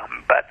comes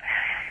from, but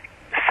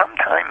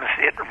sometimes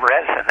it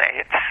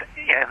resonates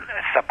in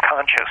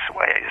subconscious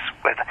ways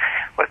with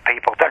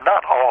people. They're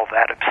not all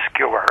that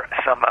obscure.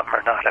 Some of them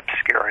are not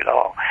obscure at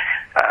all.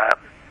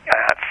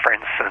 For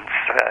instance,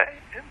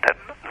 the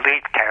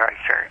lead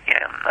character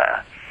in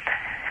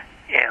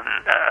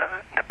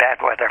The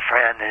Bad Weather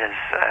Friend is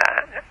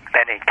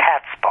Benny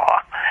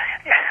Catspaw.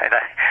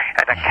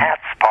 And a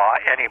cat's paw,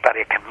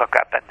 anybody can look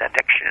up in the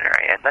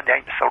dictionary, and the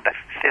name sort of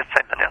fits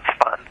him, and it's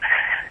fun.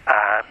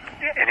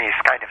 And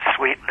he's kind of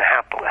sweet and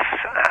hapless,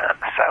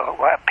 so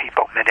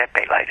people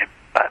manipulate him.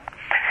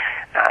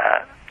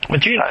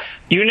 But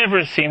you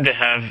never seem to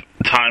have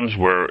times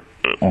where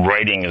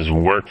writing is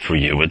work for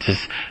you. It's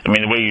just, the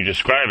way you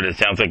describe it, it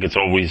sounds like it's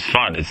always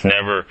fun. It's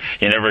never,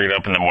 you never get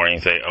up in the morning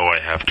and say, oh, I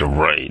have to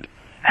write.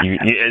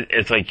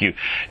 It's like you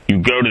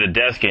go to the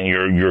desk and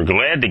you're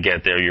glad to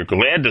get there. You're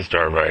glad to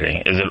start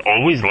writing. Is it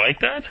always like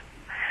that?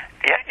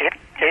 Yeah,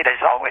 it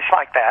is always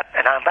like that,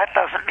 and that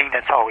doesn't mean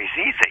it's always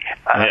easy.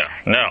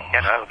 No.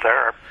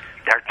 There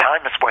are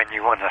times when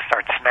you want to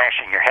start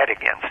smashing your head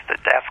against the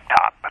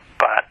desktop,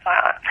 but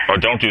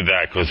don't do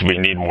that, because we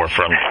need more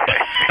from you.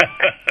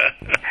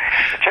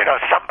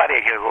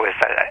 Somebody who was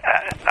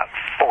a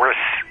force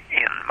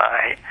in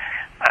my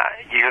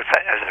youth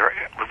as a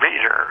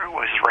reader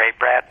was Ray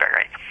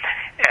Bradbury.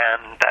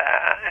 And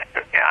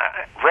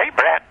Ray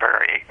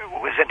Bradbury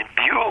was an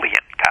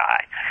ebullient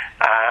guy.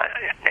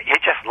 He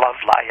just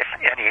loved life,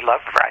 and he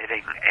loved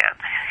writing. And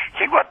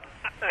he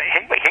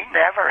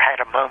never had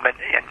a moment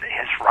in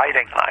his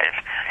writing life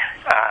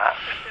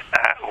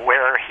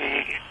where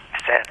he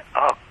said,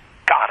 oh,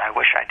 God, I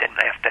wish I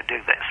didn't have to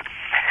do this.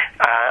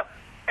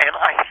 And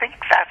I think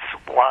that's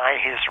why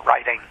his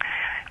writing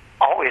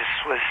always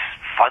was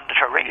fun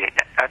to read.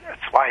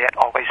 That's why it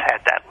always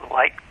had that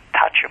light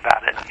touch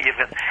about it,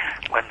 even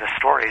when the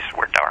stories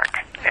were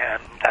dark.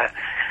 And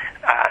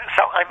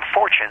so I'm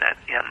fortunate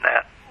in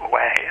that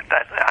way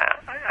that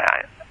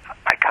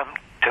I come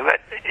to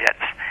it.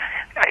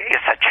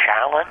 It's a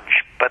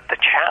challenge, but the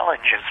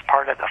challenge is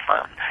part of the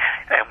fun.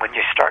 And when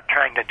you start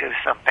trying to do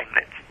something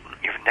that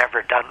you've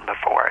never done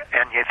before,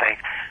 and you think,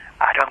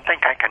 I don't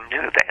think I can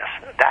do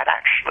this, that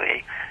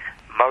actually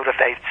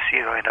motivates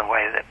you in a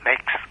way that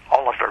makes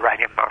all of the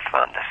writing more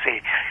fun to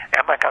see,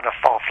 am I going to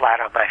fall flat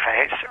on my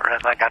face, or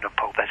am I going to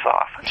pull this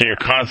off? So you're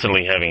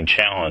constantly having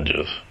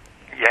challenges.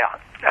 Yeah.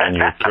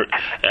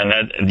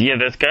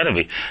 That's got to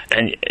be.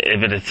 And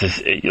if it's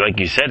like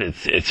you said,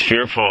 it's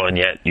fearful, and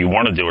yet you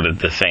want to do it at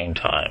the same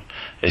time.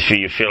 If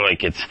you feel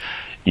like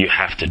you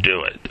have to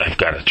do it. I've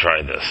got to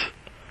try this.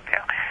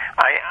 Yeah,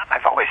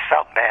 I've always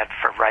felt bad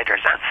for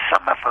writers, and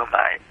some of whom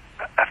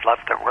I've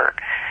loved their work,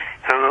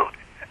 who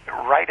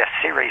write a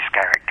series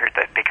character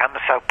that becomes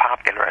so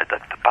popular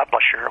that the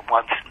publisher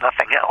wants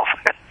nothing else,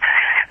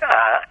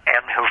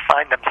 and who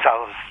find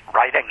themselves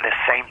writing the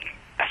same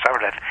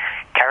sort of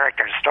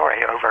character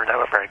story over and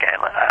over again.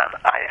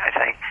 I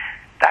think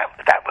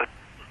that would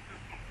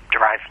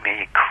drive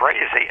me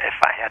crazy if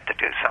I had to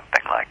do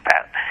something like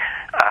that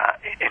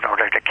in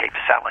order to keep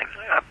selling.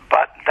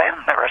 But then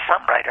there are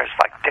some writers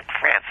like Dick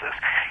Francis.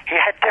 He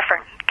had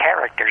different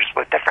characters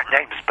with different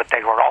names, but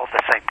they were all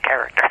the same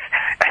character.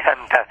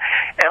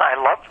 And I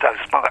loved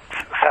those books.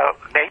 So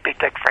maybe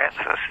Dick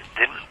Francis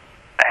didn't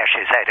bash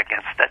his head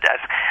against the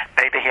desk.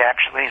 Maybe he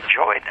actually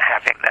enjoyed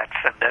having that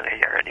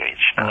familiarity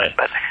each time. Right.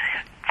 But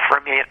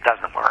for me, it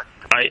doesn't work.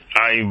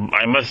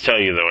 I must tell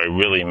you, though, I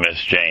really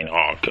miss Jane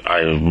Hawk. I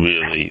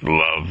really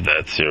love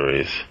that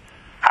series.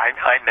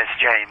 I miss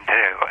Jane,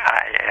 too.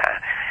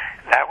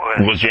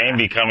 Was Jane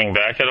be coming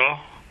back at all?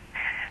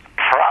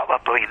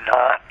 Probably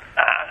not,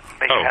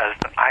 because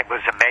I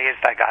was amazed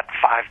I got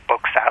 5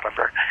 books out of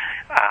her.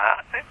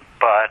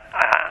 But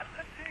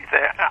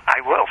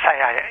I will say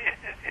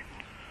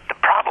the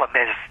problem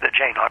is the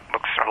Jane Hawk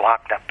books are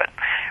locked up at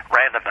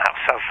Random House.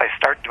 So if they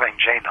start doing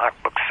Jane Hawk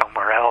books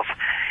somewhere else,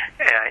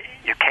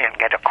 you can't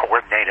get a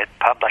coordinated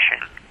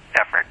publishing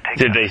effort.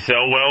 Did they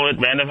sell well at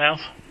Random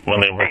House?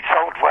 They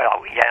sold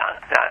well, yeah.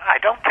 I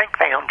don't think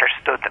they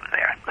understood them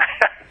there.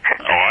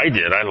 Oh, I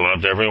did. I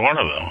loved every one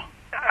of them.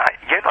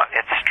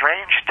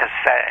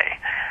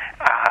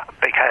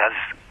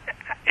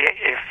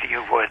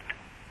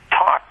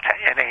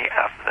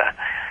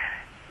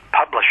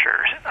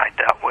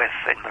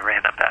 this in the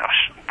Random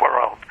House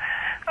world.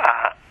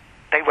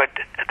 They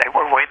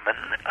were women.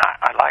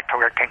 I liked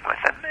working with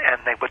them, and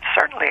they would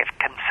certainly have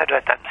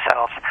considered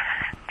themselves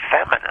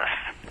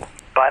feminists,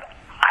 but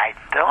I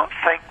don't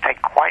think they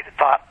quite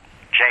thought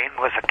Jane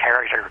was a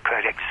character who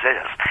could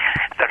exist,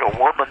 that a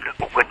woman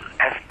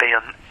wouldn't have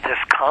been this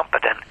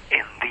competent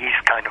in these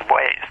kind of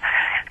ways.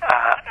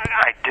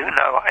 I do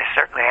know I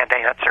certainly had to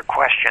answer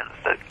questions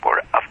that were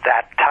of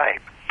that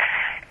type.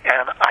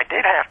 And I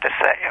did have to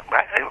say,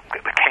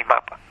 it came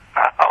up,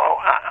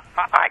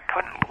 I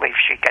couldn't believe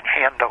she could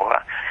handle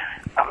a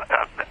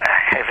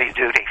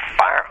heavy-duty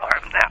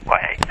firearm that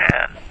way.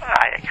 And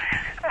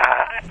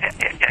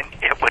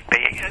it would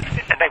be,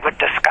 and they would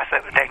discuss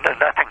it. They knew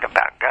nothing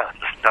about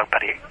guns.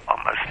 Nobody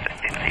almost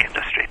in the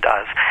industry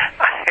does.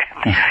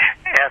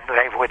 And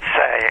they would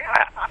say,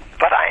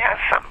 but I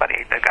asked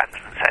somebody in the guns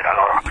and said,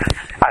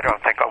 I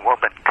don't think a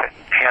woman could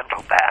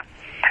handle that.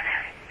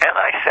 And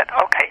I said,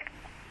 okay,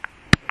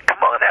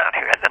 come on out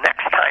here. The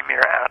next time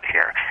you're out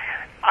here,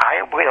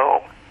 I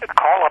will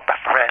call up a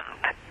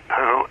friend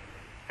who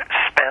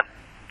spent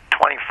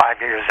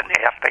 25 years in the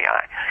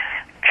FBI.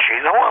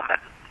 She's a woman.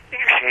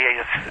 She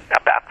is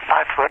about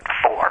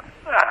 5'4".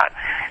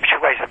 She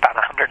weighs about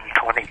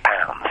 120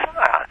 pounds.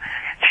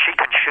 She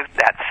can shoot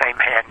that same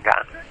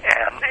handgun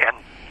and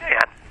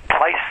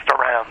place the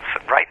rounds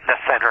right in the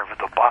center of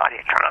the body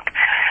trunk.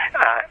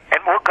 And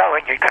we'll go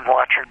and you can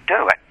watch her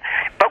do it.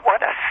 But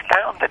what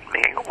astounded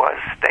me was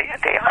the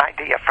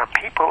idea from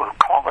people who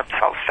call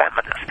themselves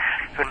feminists,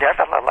 who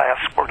nevertheless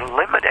were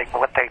limiting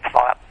what they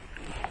thought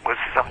was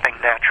something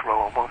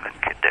natural a woman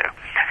could do.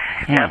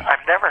 And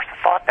I've never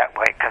thought that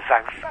way because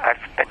I've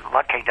been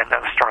lucky to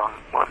know strong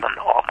women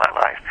all my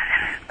life.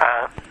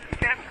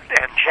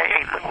 And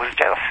Jane was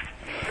just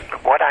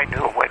what I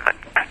knew women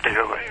could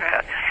do,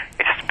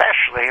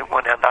 especially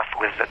when enough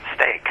was at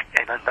stake.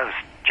 And in those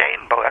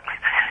Jane books,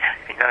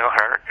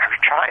 her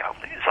child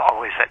is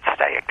always at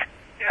stake,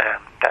 and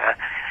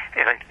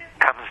it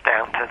comes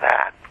down to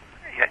that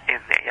in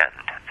the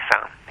end.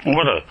 So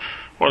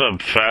what a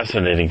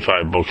fascinating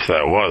 5 books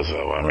that was,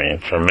 though. I mean,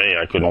 for me,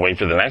 I couldn't wait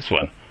for the next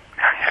one.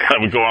 I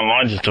would go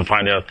online just to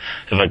find out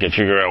if I could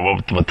figure out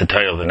what the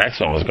title of the next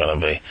one was going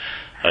to be.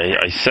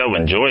 I so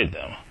enjoyed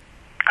them.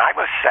 I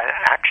was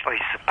actually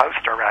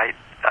supposed to write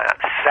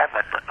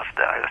 7 of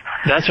those.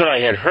 That's what I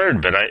had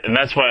heard, and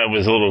that's why I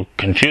was a little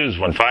confused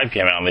when 5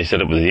 came out and they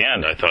said it was the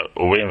end. I thought,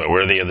 well, wait a minute,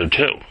 where are the other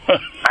 2?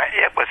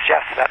 It was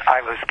just that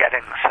I was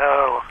getting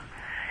so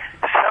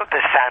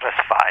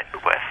dissatisfied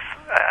with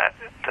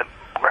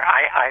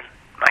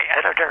my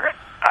editor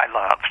I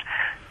loved,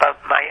 but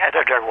my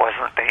editor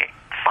wasn't the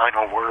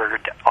final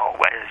word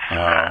always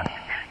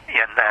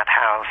in that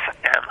house,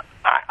 and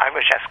I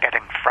was just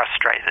getting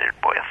frustrated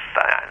with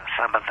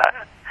some of the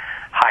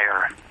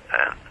higher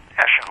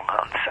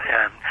echelons,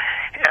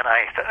 and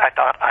I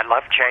thought, I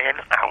love Jane,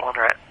 I want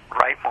to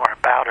write more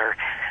about her,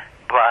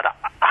 but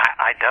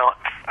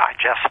I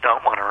just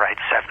don't want to write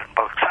 7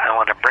 books. I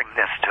want to bring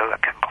this to a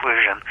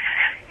conclusion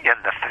in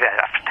the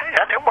 5th,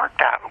 and it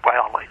worked out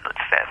well in the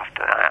 5th.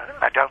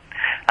 I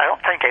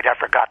don't think it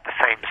ever got the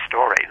same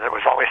story. There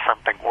was always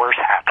something worse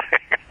happening.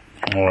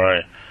 All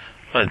right.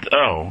 But,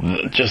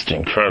 just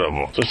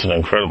incredible. Just an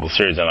incredible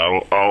series, and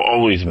I'll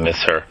always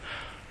miss her.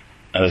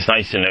 And it's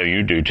nice to know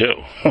you do,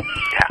 too. Yeah.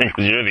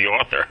 Because you're the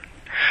author.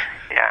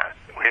 Yeah.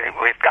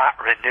 We've got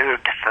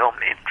renewed film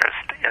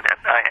interest in it.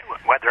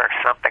 Whether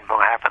something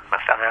will happen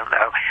with it, I don't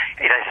know.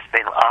 It has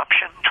been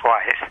optioned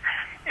twice,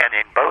 and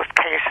in both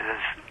cases,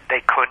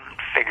 they couldn't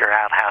figure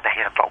out how to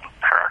handle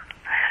her.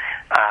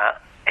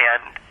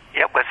 And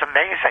it was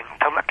amazing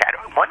to look at.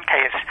 In one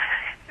case,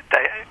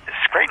 the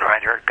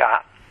screenwriter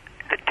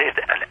did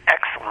an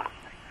excellent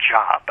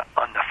job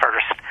on the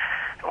first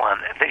one.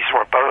 These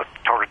were both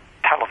toward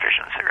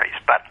television series,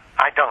 but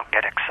I don't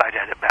get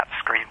excited about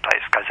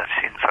screenplays because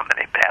I've seen so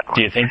many bad ones.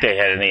 Do you think they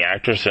had any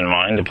actress in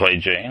mind to play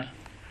Jane?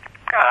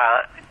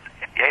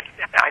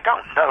 I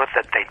don't know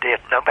that they did.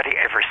 Nobody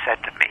ever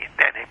said to me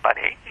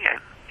anybody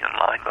in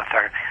line with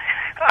her.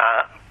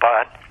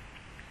 But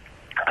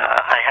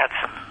I had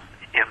some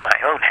in my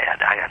own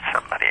head. I had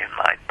somebody in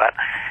mind. But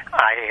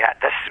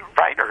this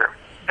writer,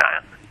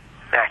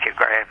 Matthew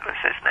Graham was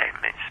his name.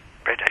 He's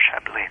British, I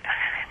believe.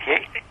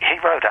 He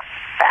wrote a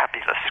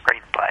fabulous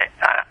screenplay.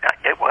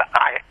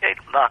 It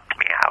knocked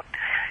me out,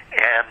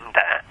 and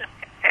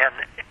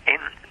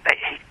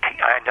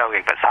I know he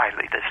was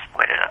highly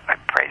disappointed. I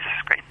praised the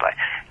screenplay.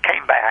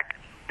 Came back,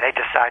 they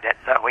decided,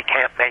 no, we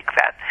can't make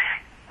that.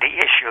 The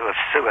issue of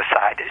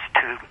suicide is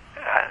too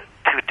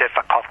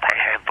difficult to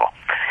handle.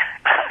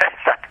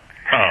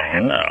 Oh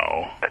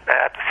no!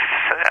 That's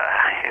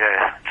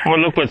well,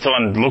 look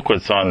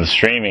what's on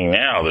streaming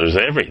now. There's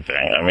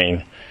everything. I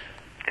mean,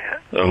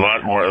 a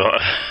lot more.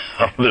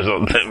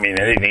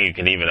 Anything you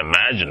can even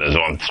imagine is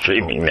on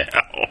streaming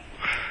now.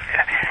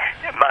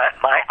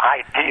 My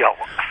ideal,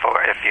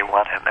 if you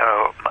want to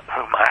know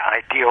who my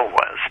ideal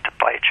was to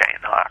play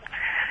Jane Hawk,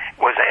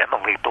 was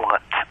Emily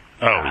Blunt.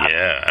 Oh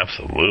yeah,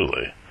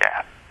 absolutely.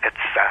 Yeah,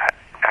 it's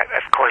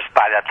of course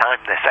by the time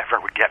this ever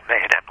would get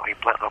made, Emily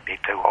Blunt will be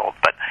too old.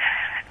 But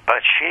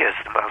she is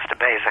the most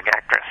amazing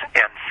actress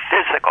and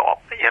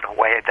physical in a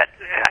way that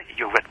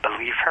you would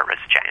believe her as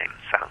Jane.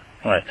 So.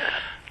 All right.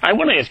 I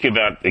want to ask you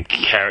about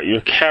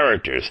your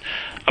characters.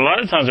 A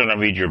lot of times when I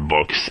read your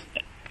books,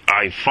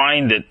 I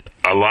find that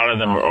a lot of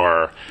them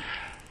are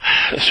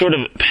sort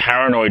of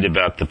paranoid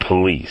about the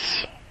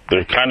police.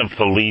 They're kind of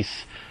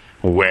police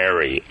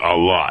wary a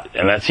lot,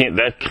 and that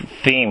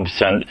theme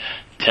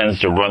tends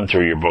to run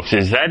through your books.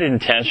 Is that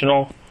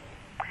intentional?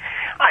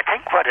 I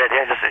think what it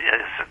is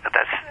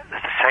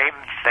the same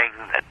thing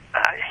that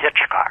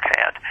Hitchcock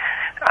had.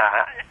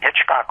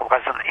 Hitchcock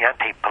wasn't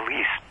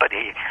anti-police, but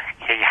he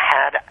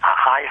had a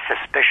high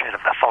suspicion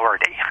of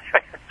authority.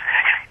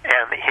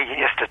 And he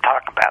used to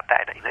talk about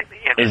that.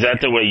 Is that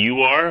the way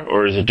you are,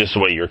 or is it just the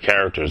way your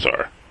characters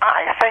are?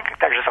 I think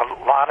there's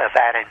a lot of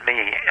that in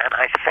me, and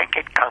I think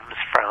it comes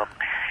from...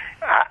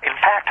 in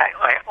fact,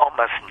 I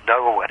almost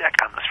know what it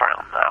comes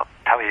from. I'll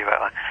tell you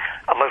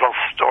a little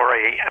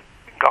story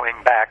going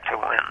back to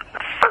when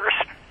the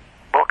first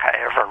book I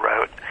ever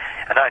wrote,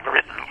 and I'd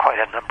written quite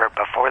a number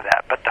before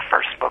that, but the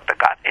first book that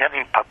got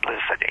any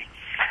publicity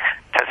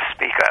to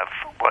speak of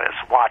was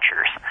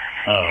Watchers.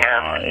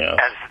 Yes.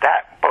 As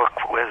that book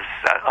was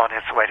on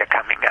its way to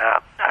coming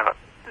out,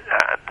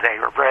 they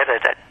read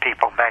it at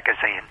People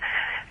magazine,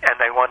 and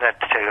they wanted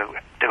to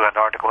do an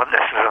article, and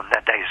this was in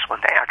the days when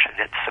they actually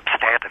did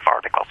substantive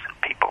articles in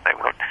People. They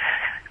wrote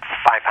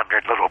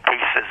 500 little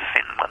pieces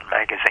in one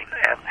magazine,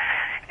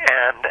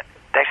 and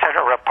they sent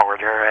a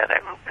reporter, and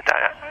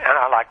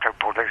I liked the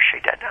reporter. She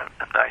did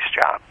a nice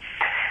job.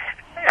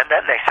 And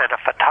then they sent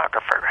a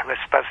photographer who was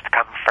supposed to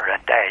come for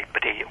a day,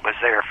 but he was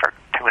there for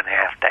 2.5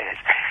 days.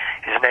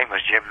 His name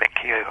was Jim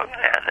McHugh,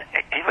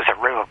 and he was a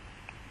real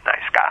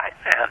nice guy.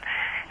 And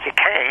he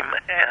came,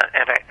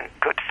 and a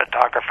good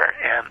photographer,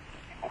 and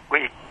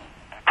we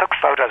took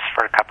photos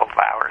for a couple of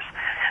hours.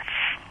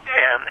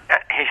 And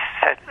he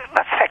said,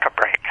 let's take a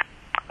break.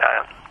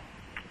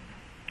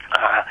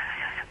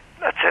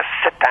 Let's just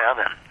sit down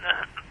and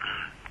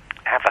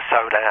have a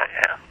soda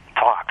and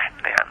talk.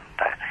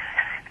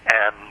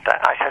 And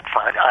I said,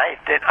 fine.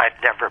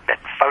 I'd never been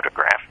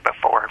photographed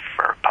before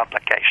for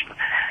publication,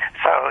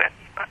 so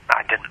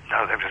I didn't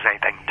know there was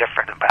anything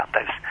different about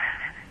this.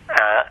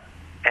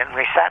 And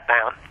we sat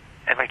down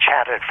and we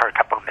chatted for a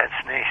couple of minutes,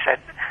 and he said,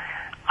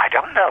 I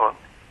don't know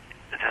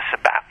this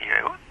about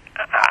you.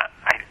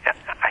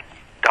 I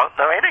don't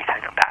know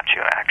anything about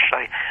you,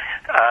 actually.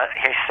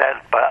 He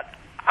said, but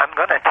I'm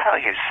going to tell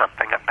you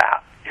something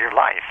about your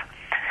life.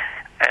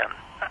 And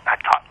I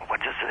thought,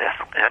 what is this?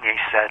 And he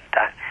said,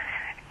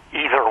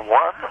 either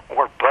one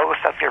or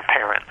both of your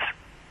parents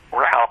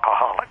were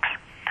alcoholics.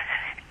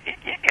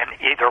 And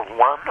either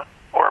one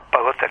or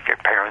both of your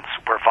parents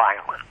were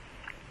violent.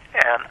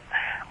 And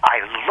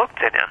I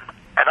looked at him,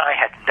 and I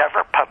had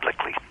never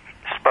publicly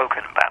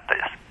spoken about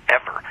this,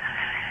 ever.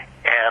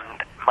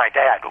 And my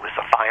dad was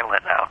a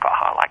violent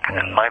alcoholic,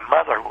 and my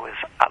mother was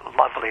a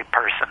lovely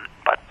person,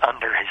 but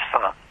under his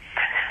thumb.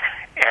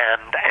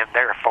 And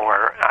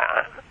therefore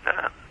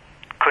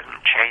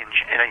couldn't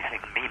change anything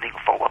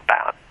meaningful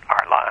about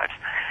our lives.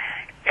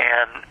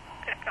 And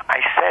I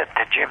said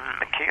to Jim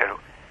McHugh,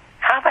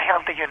 how the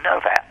hell do you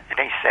know that? And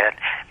he said,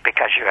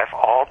 because you have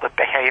all the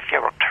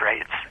behavioral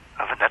traits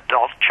of an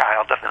adult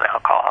child of an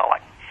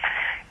alcoholic.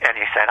 And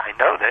he said, I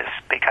know this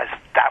because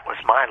that was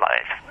my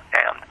life.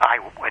 And I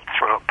went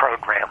through a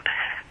program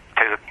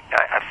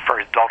for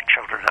adult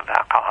children of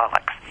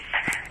alcoholics.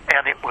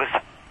 And it was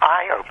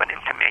eye-opening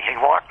to me. He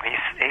walked me.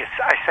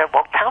 I said,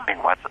 well, tell me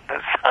what the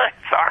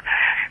signs are.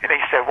 And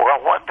he said, well,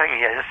 one thing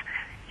is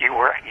you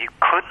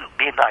couldn't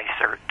be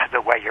nicer to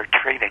the way you're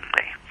treating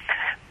me.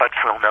 But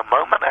from the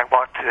moment I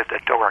walked through the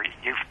door,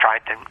 you've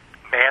tried to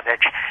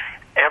manage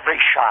every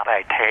shot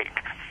I take.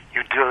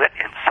 You do it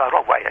in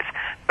subtle ways,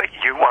 but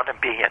you want to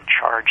be in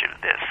charge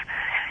of this.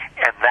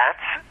 And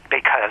that's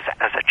because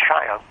as a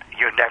child,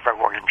 you never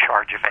were in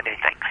charge of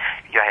anything.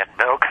 You had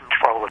no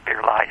control of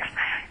your life.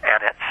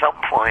 And at some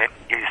point,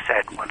 you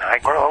said, when I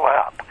grow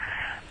up,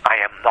 I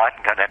am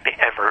not going to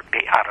ever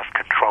be out of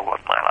control of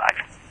my life.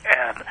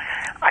 And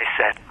I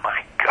said,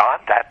 my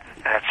God,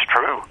 that's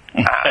true.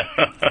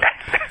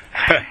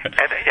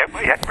 And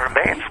it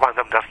remains one of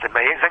the most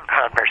amazing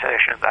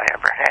conversations I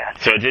ever had.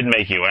 So it didn't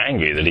make you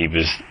angry that he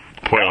was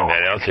pointing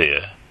that out to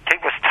you? He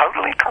was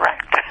totally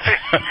correct.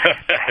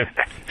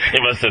 He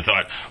must have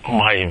thought,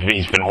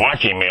 he's been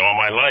watching me all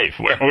my life.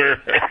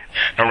 We're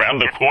around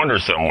the corner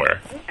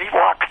somewhere. He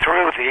walked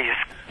through these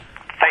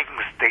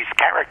things, these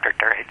character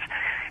traits,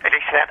 and he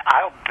said,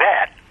 I'll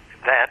bet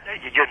that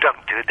you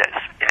don't do this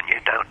and you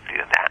don't do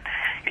that.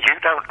 You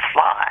don't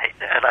fly.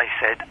 And I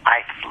said,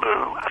 I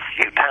flew a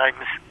few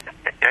times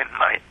in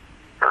my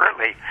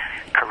early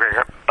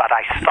career, but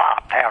I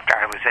stopped after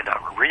I was in a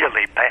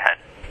really bad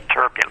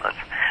turbulence.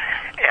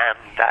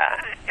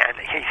 And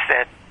he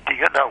said, do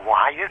you know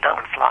why you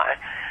don't fly?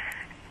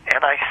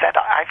 And I said,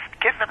 I've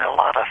given a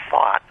lot of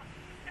thought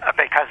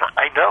because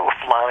I know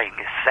flying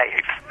is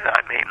safe.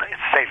 I mean,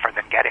 it's safer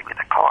than getting in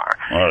a car.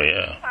 Oh,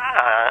 yeah.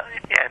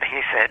 And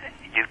he said,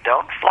 you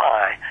don't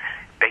fly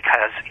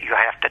because you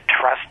have to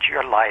trust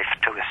your life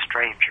to a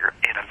stranger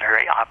in a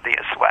very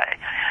obvious way.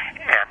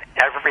 And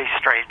every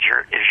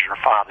stranger is your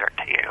father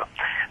to you.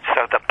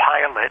 So the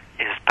pilot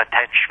is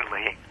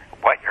potentially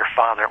what your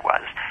father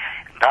was.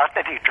 Not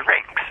that he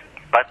drinks,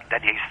 but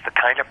that he's the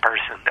kind of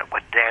person that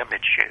would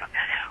damage you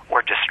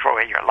or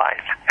destroy your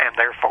life, and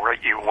therefore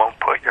you won't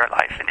put your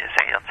life in his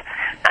hands.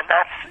 And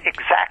that's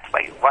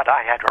exactly what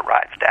I had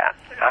arrived at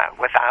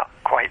without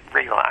quite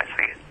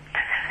realizing it.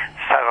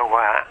 So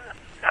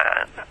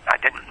I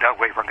didn't know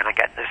we were going to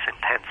get this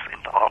intense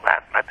into all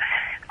that, but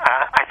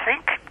I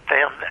think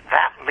then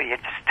that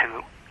leads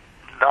to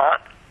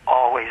not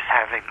always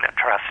having the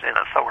trust in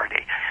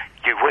authority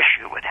you wish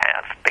you would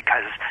have,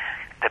 because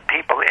the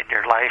people in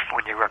your life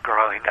when you were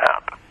growing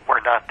up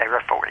were not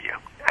there for you,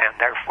 and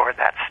therefore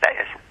that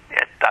stays.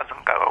 It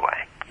doesn't go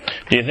away.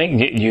 Do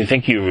you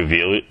think you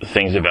reveal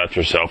things about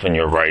yourself in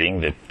your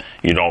writing that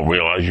you don't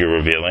realize you're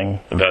revealing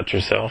about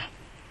yourself?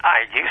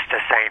 I used to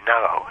say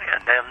no,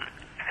 and then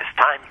as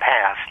time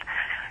passed,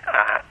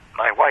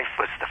 my wife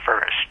was the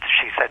first.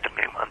 She said to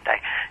me one day,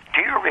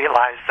 "Do you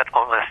realize that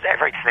almost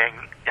everything,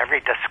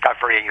 every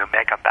discovery you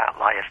make about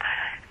life,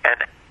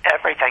 and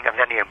everything of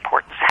any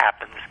importance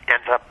happens,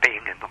 ends up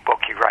being in the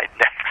book you write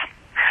next?"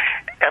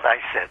 And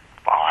I said,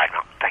 "Well, I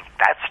don't think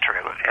that's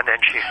true." And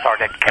then she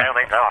started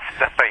counting off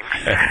the things,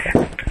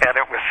 and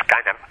it was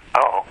kind of,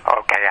 oh,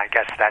 okay, I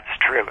guess that's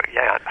true.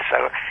 Yeah,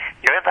 so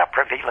you end up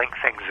revealing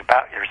things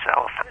about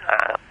yourself.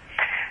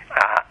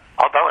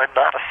 Although I'm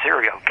not a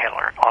serial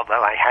killer,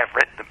 although I have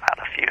written about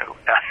a few.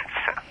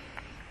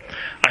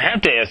 I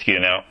have to ask you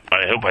now,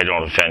 I hope I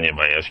don't offend you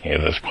by asking you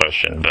this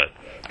question, but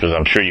because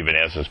I'm sure you've been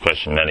asked this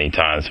question many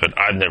times, but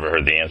I've never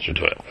heard the answer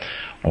to it.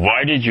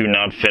 Why did you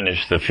not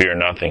finish the Fear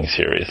Nothing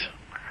series?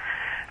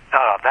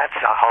 Oh, that's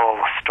a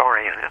whole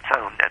story in its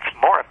own. It's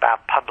more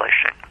about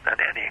publishing than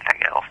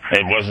anything else.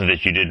 It wasn't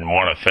that you didn't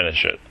want to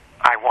finish it.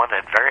 I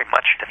wanted very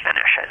much to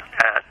finish it.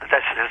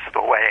 This is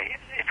the way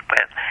it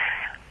went.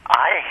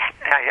 I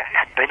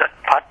had been at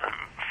Putnam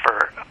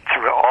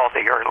through all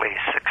the early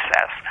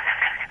success,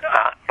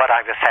 but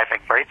I was having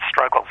great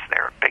struggles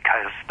there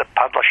because the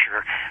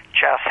publisher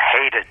just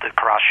hated the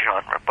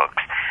cross-genre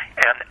books.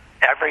 And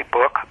every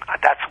book,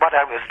 that's what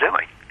I was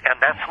doing, and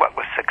that's what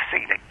was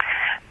succeeding.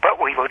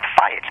 But we would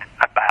fight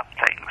about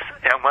things.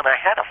 And when I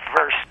had a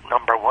first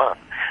number one,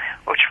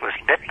 which was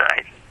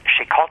Midnight,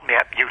 she called me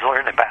up. You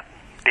learn about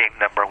being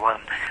number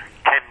one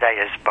 10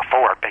 days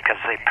before because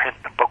they print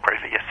the book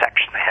review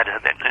section ahead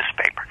of the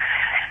newspaper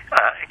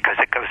because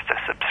it goes to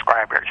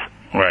subscribers.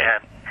 Right.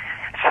 And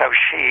so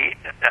she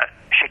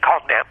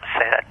called me up and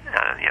said,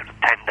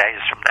 10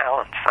 days from now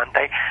on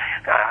Sunday,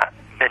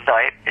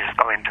 Midnight is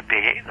going to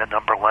be the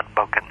number one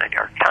book in the New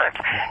York Times.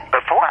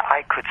 Before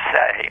I could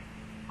say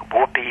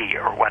whoopee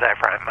or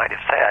whatever I might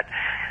have said,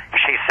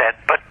 she said,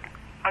 but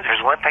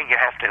there's one thing you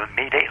have to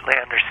immediately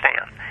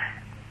understand.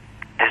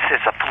 This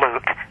is a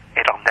fluke.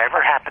 It'll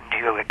never happen to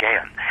you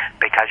again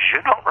because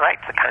you don't write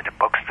the kind of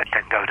books that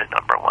can go to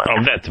number one.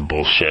 Oh, that's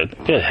bullshit.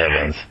 Good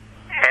heavens.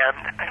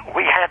 And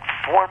we had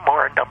 4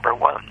 more number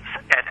ones,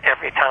 and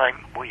every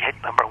time we hit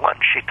number one,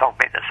 she told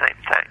me the same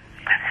thing.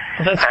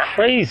 Well, that's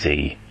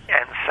crazy.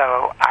 And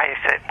so I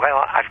said,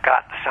 well, I've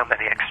got so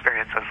many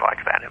experiences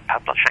like that in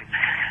publishing.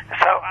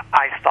 So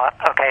I thought,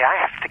 okay,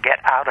 I have to get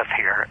out of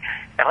here,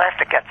 and I have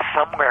to get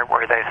somewhere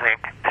where they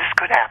think this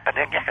could happen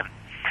again.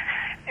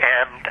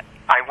 And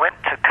I went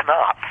to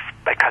Koontz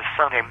because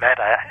Sonny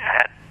Mehta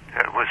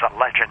was a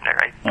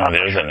legendary publisher. Oh,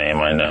 there's a name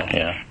I know,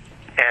 yeah.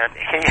 And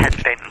he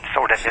had been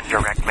sort of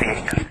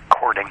indirectly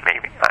courting me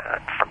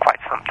for quite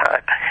some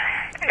time.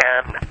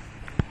 And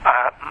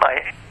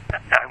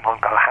I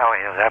won't go how I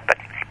ended up at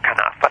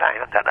Koontz, but I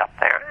ended up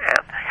there.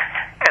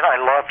 And I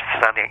loved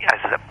Sonny as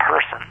a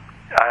person.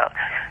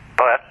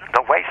 But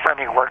the way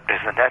Sonny worked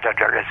as an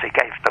editor is he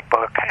gave the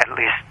book, at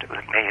least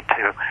with me,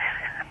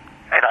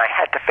 and I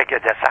had to figure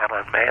this out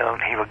on my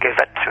own. He would give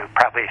it to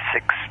probably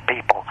 6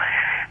 people,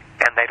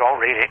 and they'd all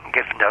read it and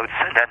give notes,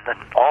 and then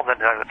all the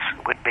notes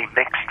would be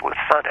mixed with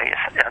Sonny's,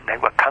 and they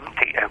would come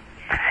to you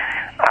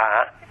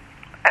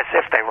as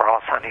if they were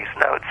all Sonny's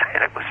notes,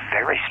 and it was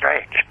very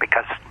strange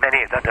because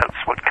many of the notes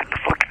would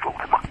conflict with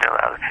one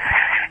another.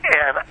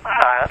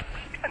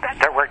 And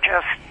there were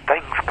just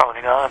things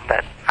going on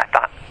that I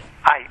thought,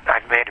 I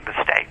made a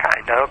mistake.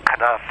 I know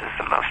Koontz is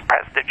the most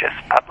prestigious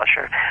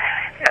publisher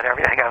and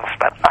everything else,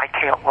 but I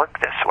can't work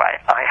this way.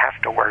 I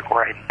have to work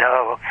where I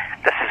know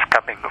this is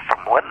coming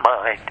from one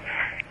mind,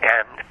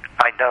 and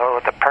I know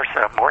the person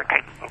I'm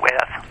working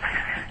with,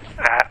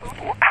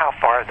 how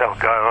far they'll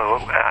go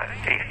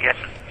in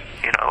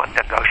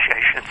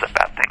negotiations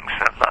about things.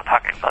 I'm not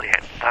talking money.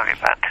 I'm talking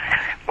about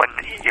when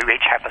you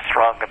each have a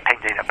strong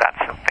opinion about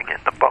something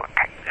in the book.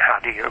 How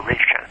do you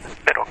reach a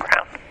middle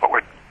ground,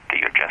 or do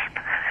you just?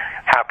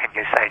 How can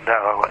you say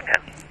no?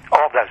 And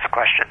all those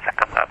questions that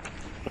come up.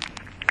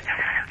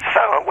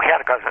 So we had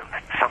to go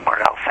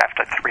somewhere else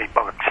after 3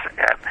 books,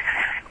 and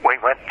we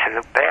went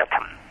to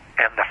Bantam.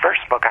 And the first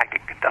book I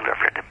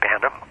delivered to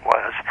Bantam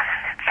was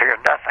Fear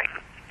Nothing,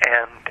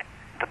 and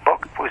the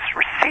book was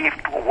received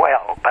received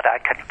well, but I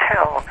could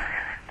tell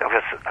there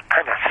was a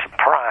kind of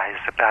surprise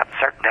about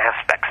certain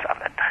aspects of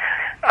it.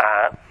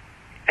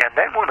 And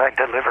then when I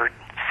delivered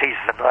Seize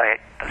the Night,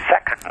 the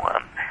second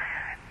one,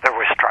 there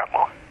was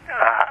trouble.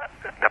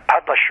 The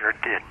publisher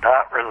did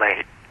not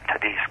relate to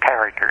these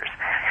characters,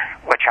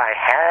 which I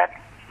had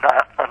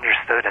not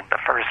understood in the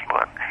first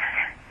book,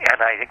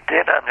 and I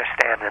did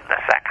understand in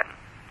the second.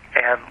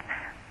 And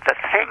the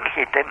thing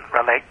he didn't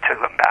relate to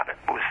about it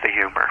was the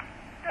humor.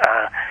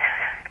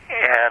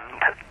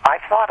 And I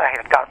thought I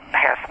had gotten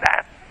past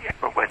that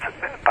with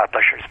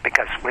publishers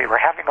because we were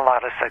having a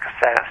lot of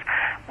success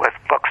with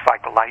books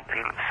like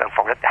Lightning and so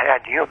forth that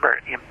had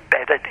humor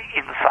embedded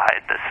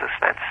inside the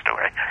suspense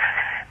story.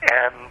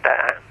 And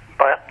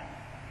but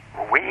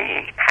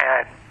we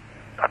had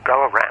a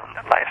go-around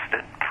that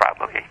lasted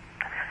probably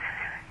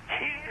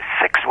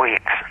 6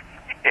 weeks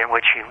in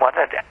which he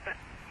wanted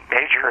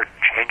major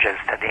changes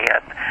to the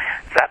end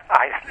that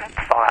I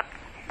thought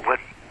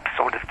would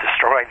sort of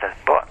destroy the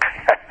book.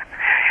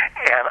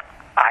 And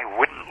I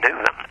wouldn't do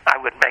them. I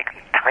would make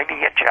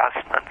tiny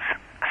adjustments,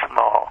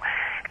 small.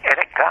 And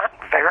it got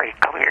very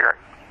clear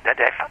that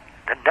if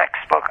the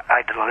next book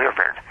I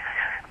delivered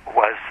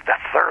was the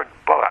third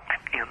book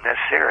in this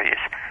series,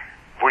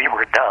 we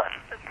were done.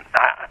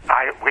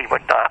 We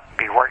would not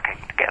be working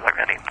together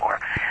anymore.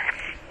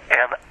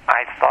 And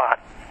I thought,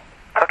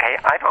 okay,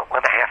 I don't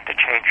want to have to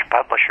change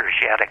publishers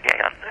yet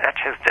again. That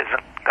just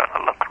isn't going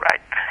to look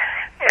right.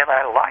 And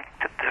I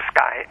liked this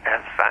guy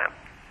as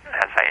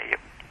a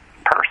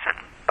person,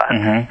 but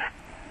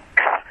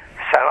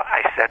so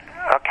I said,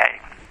 okay,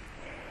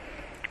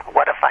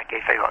 what if I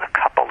gave you a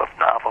couple of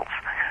novels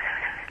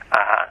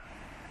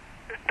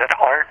that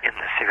aren't in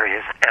the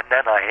series, and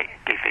then I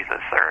give you the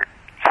third?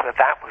 So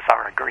that was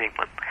our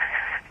agreement.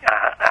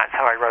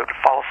 So I wrote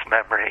False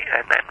Memory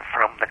and then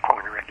From the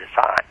Corner of His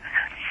Eye.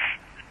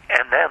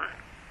 And then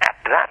at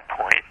that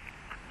point,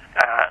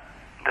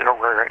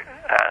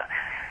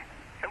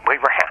 we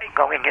were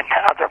going into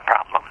other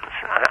problems.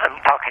 I'm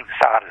talking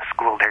so out of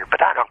school here,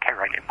 but I don't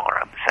care anymore.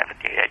 I'm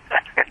 78.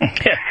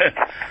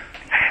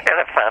 And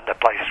I found a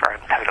place where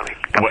I'm totally...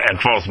 Well, and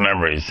False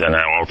Memories, an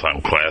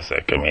all-time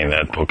classic. I mean,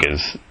 that book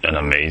is an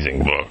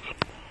amazing book.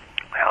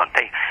 Well,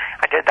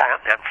 I did that,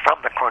 and From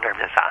the Corner of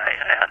His Eye.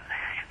 And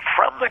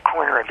From the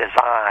Corner of His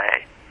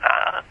Eye,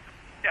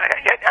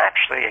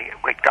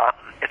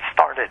 it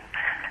started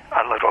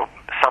a little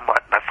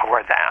somewhat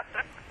before that,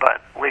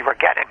 but we were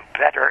getting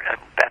better and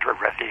better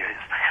reviews,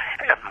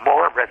 and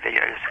more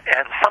reviews,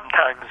 and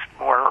sometimes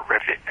more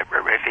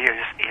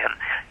reviews in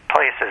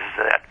places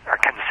that are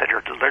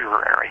considered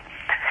literary.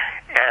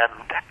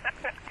 And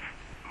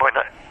when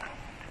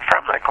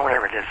From the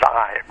Corner of His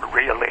Eye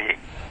really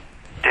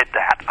did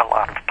that a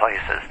lot of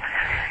places,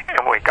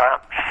 and we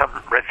got some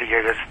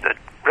reviews that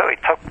really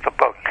took the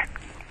book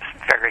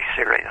very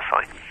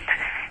seriously.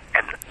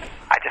 And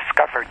I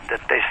discovered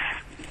that this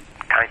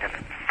kind of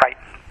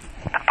frightened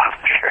the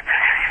publisher.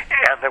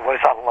 And there was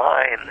a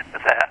line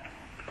that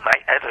my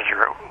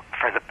editor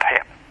for the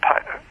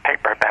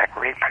paperback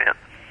reprint,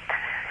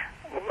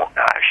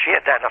 she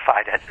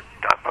identified it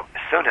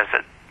as soon as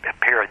it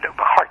appeared, the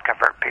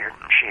hardcover appeared,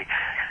 and she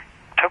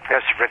took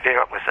this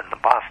review. It was in the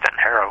Boston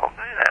Herald,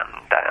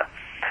 and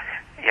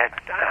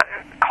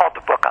called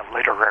the book a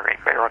literary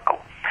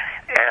miracle.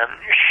 And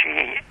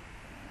she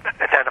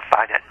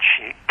identified it, and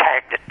she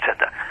tagged it to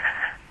the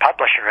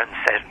publisher and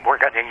said, we're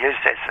going to use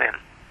this in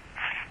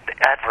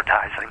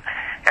advertising,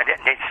 and it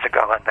needs to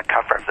go on the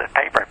cover of the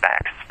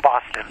paperback. It's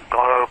Boston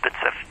Globe,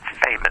 it's a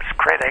famous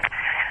critic,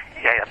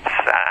 and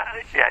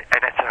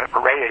it's a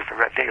rave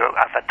review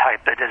of a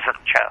type that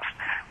isn't just,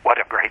 what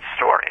a great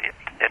story.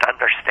 It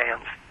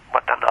understands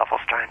what the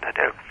novel's trying to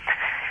do.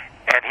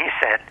 And he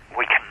said,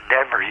 we can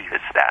never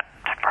use that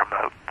to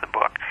promote the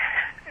book.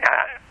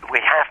 We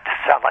have to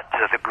sell it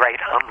to the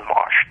great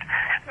unwashed.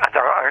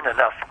 There aren't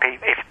enough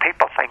people. If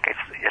people think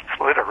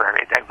it's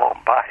literary, they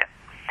won't buy it.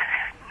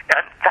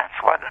 And that's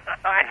what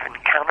I've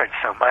encountered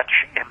so much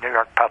in New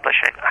York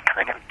publishing, a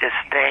kind of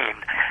disdain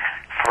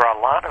for a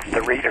lot of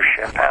the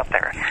readership out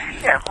there.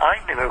 And I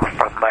knew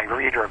from my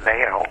reader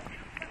mail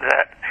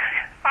that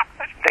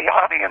the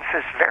audience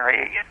is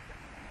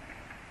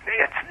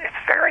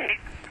it's very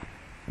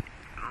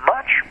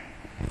much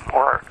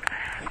more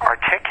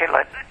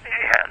articulate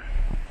and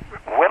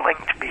willing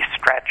to be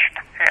stretched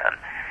and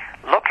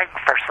looking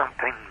for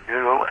something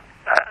new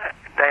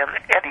than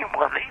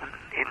anyone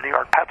in New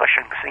York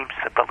publishing seems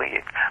to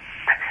believe.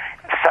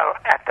 So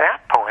at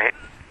that point,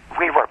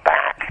 we were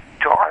back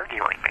to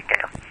arguing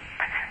again.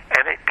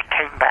 And it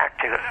came back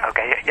to,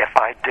 okay, if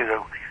I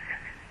do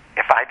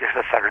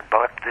the third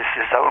book, this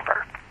is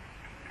over.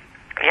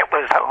 It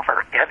was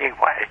over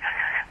anyway,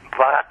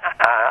 but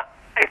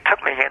it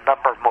took me a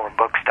number more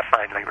books to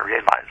finally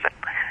realize it.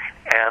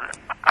 And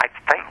I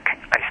think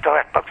I still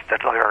have books to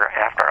deliver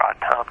after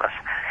Thomas.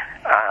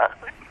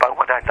 But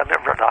when I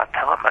delivered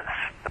Thomas,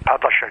 the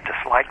publisher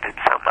disliked it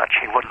so much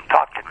he wouldn't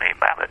talk to me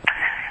about it.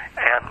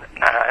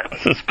 And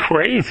this is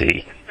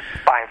crazy.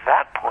 By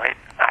that point,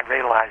 I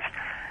realized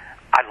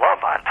I love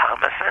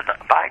Thomas, and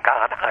by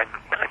God, I'm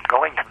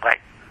going to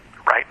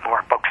write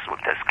more books with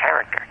this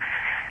character.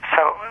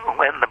 So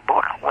when the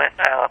book went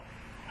out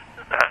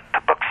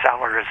to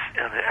booksellers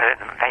in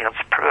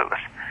advanced proof,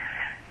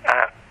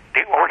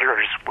 the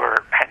orders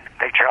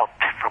they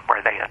jumped from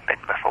where they had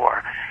been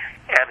before,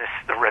 and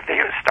as the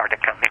reviews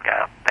started coming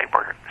out, they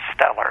were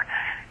stellar.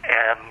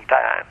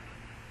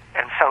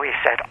 And so he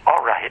said,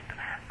 "All right,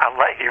 I'll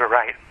let you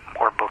write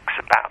more books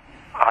about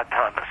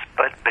Thomas,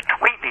 but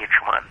between each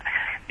one,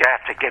 you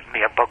have to give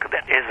me a book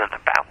that isn't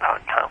about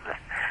Thomas."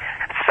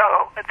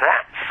 So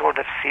that sort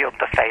of sealed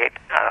the fate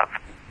of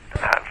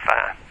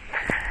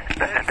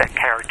the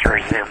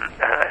characters in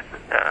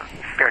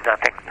Fear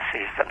Nothing,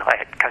 Seize the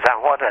Night, because I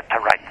wanted to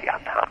write the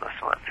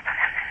Thomas ones.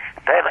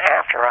 Then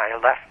after I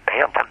left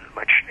Bantam,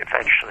 which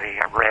eventually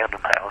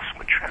Random House,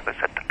 which was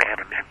at the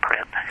Bantam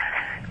imprint,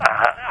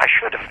 I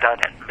should have done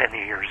it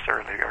many years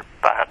earlier,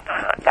 but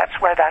that's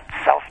where that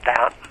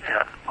self-doubt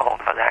and all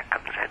of that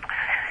comes in.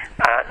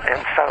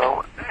 And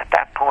so at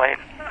that point,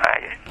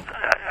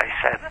 I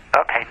said,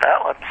 okay,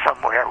 now I'm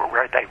somewhere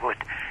where they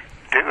would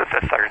do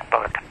the third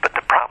book, but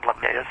the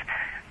problem is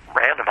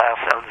Random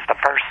House owns the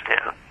first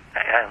two,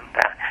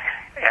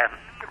 and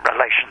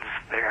relations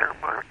there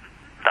were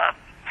not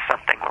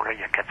something where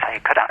you could say,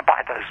 could I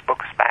buy those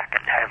books back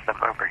and have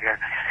them over here?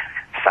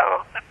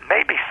 So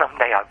maybe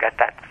someday I'll get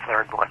that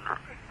third one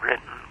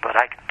written, but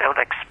I don't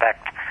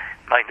expect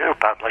my new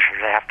publisher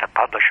to have to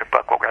publish a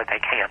book where they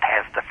can't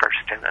have the first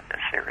two in the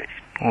series.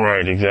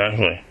 Right,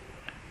 exactly.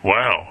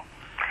 Wow.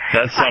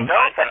 That's something.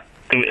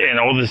 And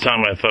all this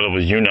time I thought it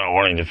was you not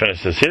wanting to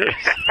finish the series.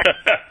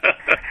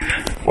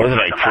 Wasn't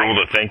I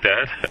cruel to think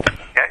that?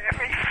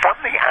 From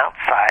the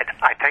outside,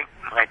 I think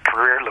my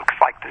career looks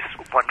like this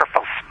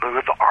wonderful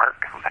smooth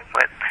arc that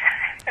went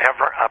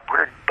ever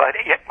upward, but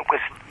it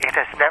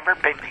has never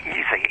been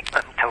easy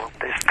until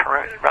this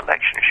current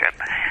relationship,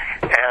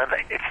 and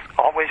it's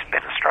always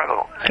been a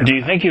struggle. Do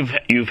you think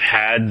you've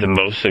had the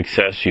most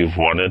success you've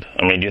wanted?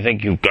 I mean, do you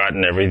think you've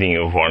gotten everything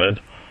you've wanted,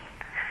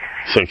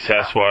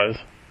 success-wise?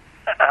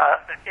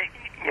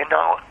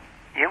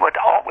 You would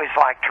always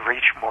like to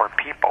reach more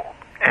people,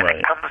 and right.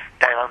 It comes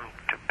down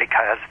to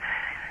because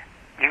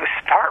you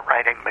start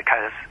writing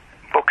because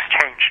books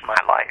changed my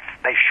life.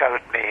 They showed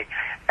me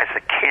as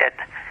a kid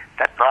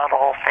that not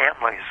all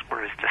families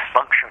were as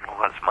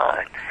dysfunctional as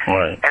mine.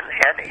 Right.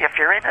 And if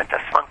you're in a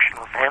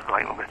dysfunctional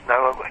family with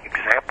no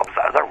examples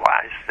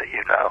otherwise that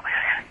you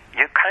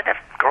kind of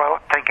grow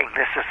up thinking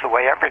this is the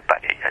way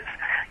everybody is,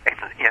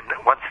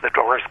 once the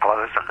doors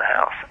close in the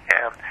house.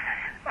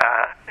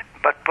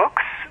 But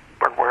books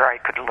were where I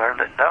could learn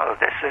that no,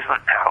 this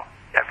isn't how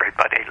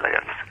everybody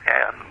lives.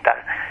 And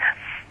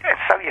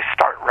so you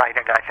start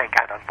writing, I think,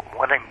 out of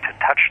wanting to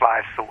touch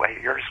lives the way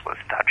yours was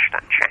touched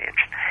and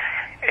changed.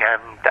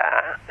 And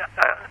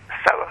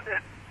so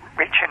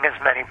reaching as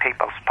many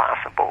people as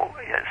possible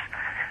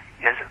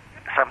is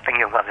something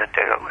you want to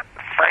do.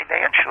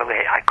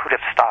 Financially, I could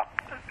have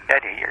stopped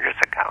many years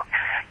ago.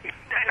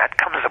 That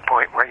comes a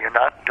point where you're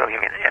not doing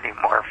it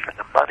anymore for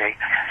the money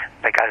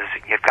because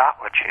you got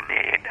what you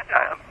need,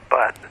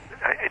 but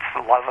it's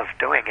the love of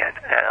doing it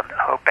and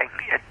hoping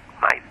it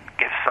might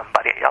give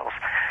somebody else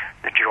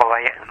the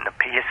joy and the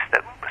peace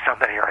that so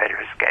many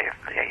writers gave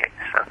me.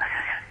 So,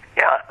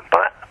 yeah,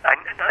 but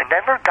I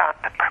never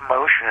got the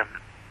promotion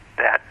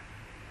that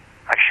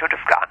I should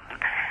have gotten,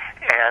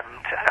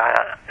 and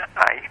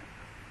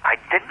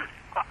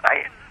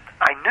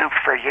I knew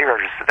for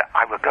years that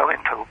I would go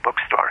into a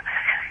bookstore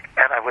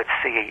and I would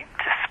see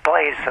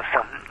displays of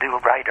some new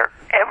writer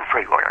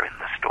everywhere in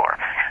the store.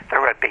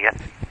 There would be a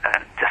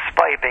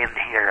display bin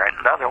here,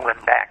 another one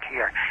back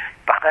here.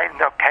 Behind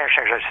the cash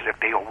registers would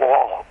be a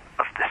wall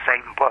of the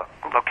same book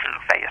looking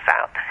face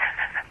out.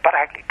 But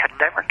I could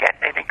never get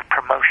any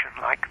promotion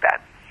like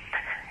that.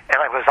 And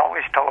I was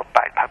always told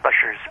by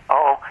publishers,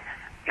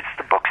 it's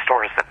the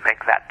bookstores that make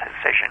that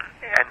decision.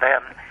 And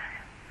then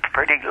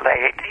pretty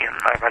late in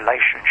my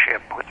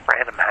relationship with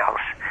Random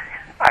House,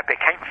 I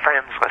became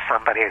friends with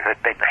somebody who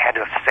had been the head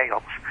of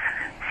sales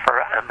for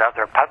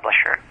another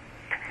publisher.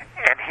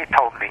 And he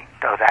told me,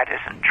 no, that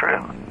isn't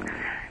true.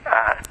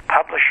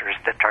 Publishers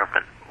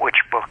determine which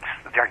books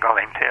they're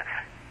going to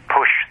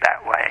push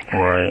that way.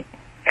 Right.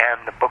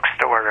 And the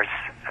bookstores,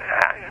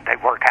 they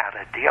work out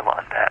a deal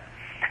on that.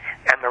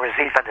 And there was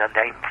even a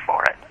name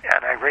for it.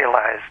 And I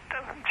realized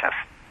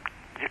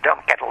you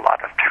don't get a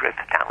lot of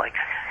truth-telling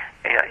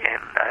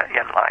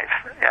in life.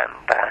 And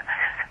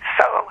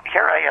so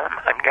here I am.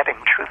 I'm getting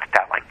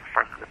truth-telling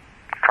from the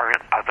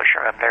current publisher.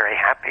 I'm very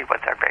happy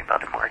with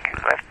everyone I'm working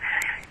with.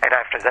 And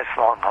after this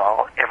long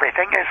haul,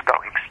 everything is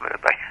going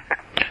smoothly.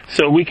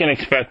 So we can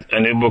expect a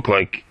new book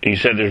like, you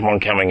said there's one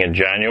coming in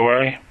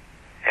January?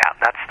 Yeah,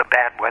 that's The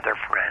Bad Weather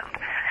Friend.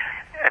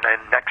 And then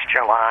next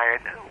July,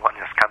 one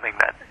is coming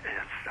that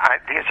is,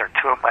 these are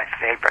two of my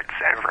favorites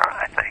ever,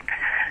 I think.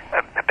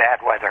 The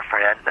Bad Weather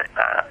Friend,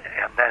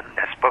 and then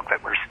this book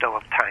that we're still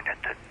trying to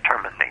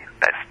determine the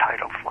best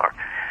title for.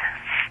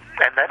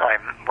 And then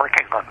I'm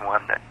working on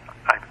one that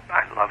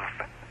I love.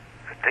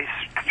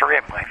 These three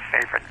of my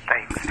favorite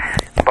things.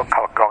 A book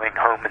called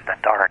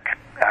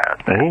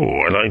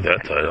Oh, I like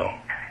that title.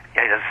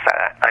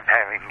 I'm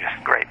having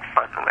just great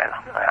fun with.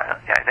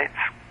 And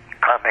it's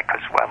comic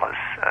as well as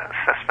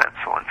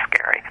suspenseful and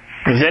scary.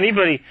 Does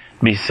anybody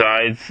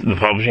besides the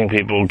publishing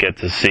people get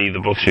to see the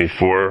books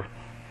before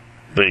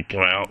they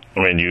come out? I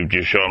mean, do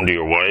you show them to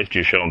your wife? Do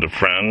you show them to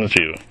friends?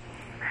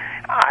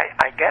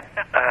 I get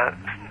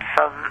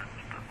some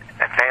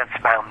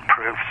advance-bound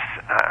proofs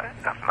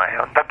of my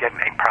own. They'll give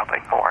me probably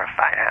more if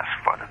I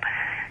ask for them.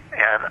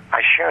 And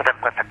I share them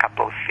with a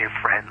couple of few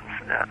friends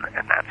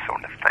and that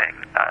sort of thing.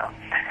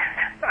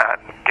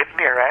 Give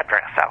me your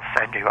address. I'll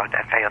send you an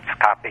advance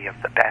copy of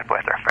The Bad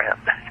Weather Friend.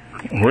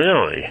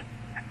 Really?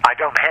 I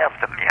don't have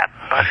them yet,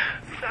 but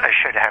I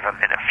should have them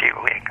in a few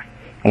weeks.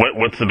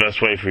 What's the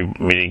best way for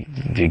me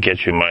to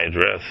get you my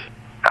address?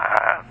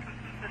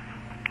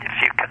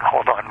 If you can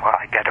hold on while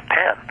I get a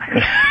pen.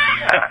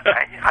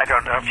 I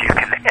don't know if you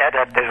can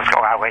edit this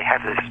while we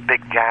have this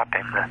big gap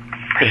in the...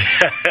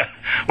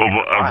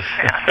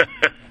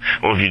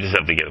 Well, if you just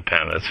have to get a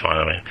pen, that's fine.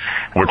 I mean,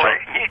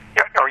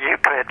 or you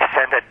could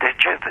send a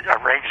digit,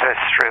 arrange this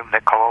through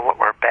Nicole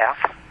or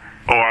Beth.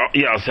 Oh,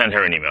 I'll send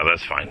her an email.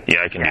 That's fine.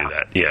 Yeah, I can do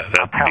that. Yeah,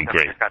 that would be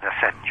great. You're going to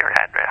send your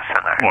address.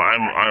 Well,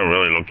 I'm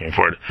really looking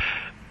forward.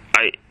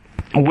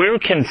 Where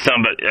can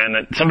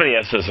somebody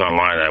asked us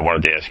online, and I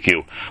wanted to ask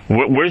you,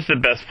 where's the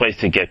best place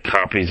to get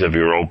copies of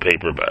your old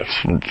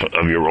paperbacks,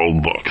 of your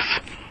old books?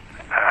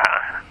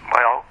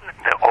 Well,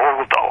 the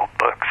old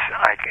books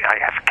I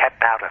have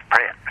kept out of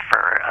print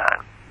for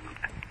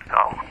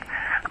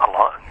a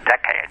long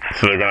decades.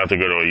 So they're going to have to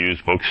go to a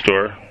used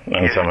bookstore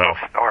somehow?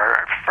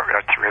 Or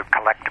through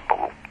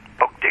collectible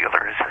book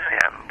dealers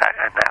and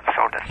that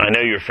sort of thing. I know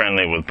you're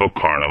friendly with Book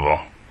Carnival.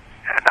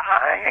 And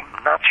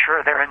I'm not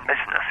sure they're in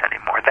business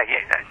anymore. The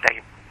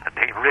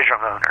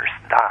original owners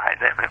died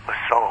and it was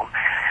sold.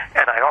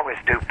 And I always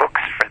do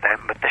books for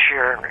them, but this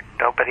year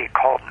nobody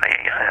called me.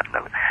 And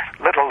the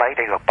little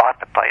lady who bought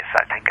the place,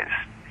 I think, is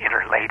in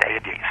her late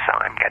 80s, so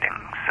I'm getting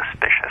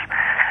suspicious.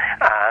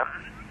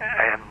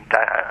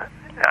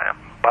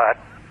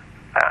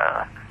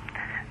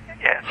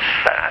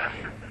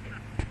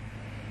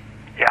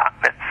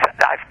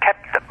 I've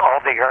kept all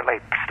the early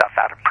stuff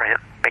out of print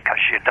because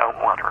you don't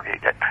want to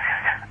read it.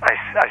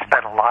 I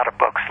spent a lot of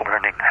books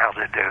learning how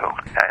to do,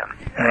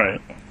 and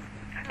right.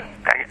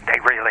 They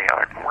really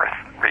aren't worth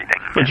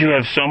reading. But you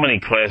have so many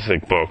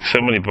classic books,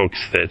 so many books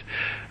that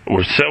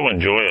were so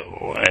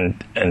enjoyable,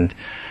 and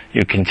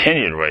you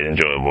continue to write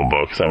enjoyable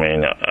books. I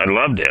mean, I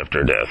loved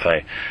After Death.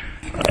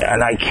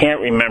 I can't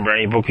remember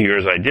any book of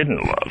yours I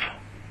didn't love.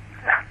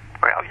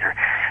 Well,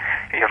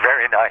 you're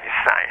very nice.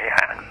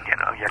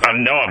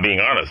 No, I'm being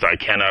honest. I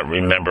cannot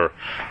remember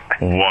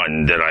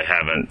one that I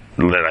haven't.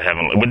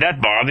 Would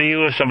that bother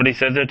you if somebody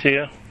said that to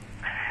you?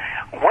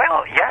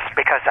 Well, yes,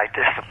 because I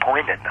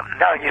disappointed them.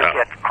 Now you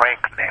get crank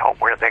mail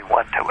where they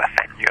want to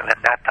offend you, and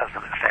that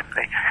doesn't offend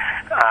me.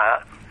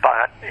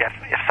 But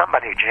if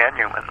somebody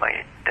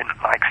genuinely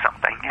didn't like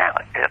something,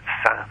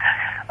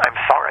 I'm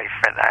sorry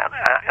for that.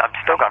 I'm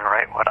still going to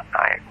write what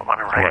I want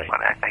to write,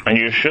 what I think. And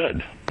you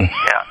should.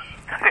 Yeah.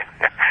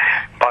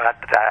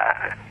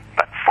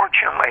 But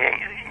fortunately,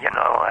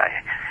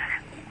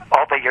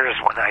 all the years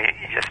when I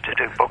used to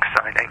do book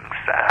signings,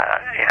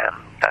 and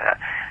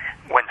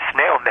when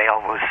snail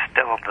mail was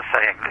still the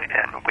thing,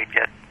 and we'd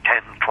get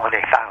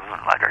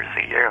 10,000-20,000 letters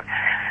a year,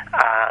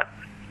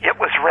 it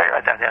was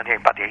rare that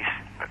anybody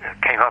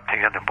came up to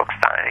you in a book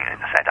signing and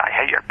said, "I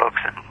hate your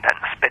books," and then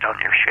spit on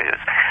your shoes.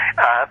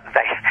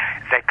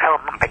 They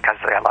come because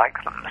they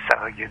like them,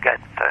 so you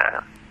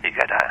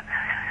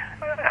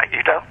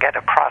don't get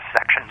a cross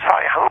section. So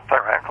I hope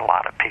there aren't a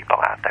lot of people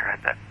out there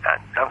that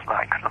don't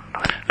like them.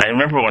 I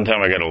remember one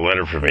time I got a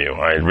letter from you.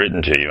 I had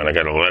written to you, and I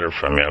got a letter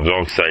from you. I was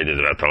all excited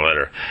about the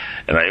letter.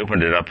 And I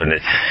opened it up, and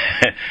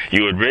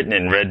you had written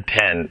in red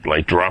pen,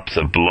 like drops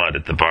of blood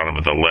at the bottom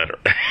of the letter.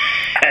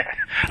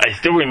 I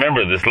still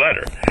remember this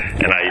letter.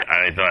 And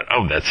I thought,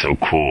 oh, that's so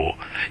cool.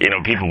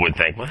 People would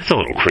think, well, that's a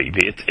little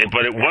creepy.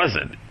 But it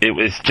wasn't. It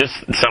was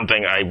just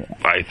something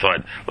I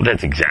thought, well,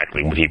 that's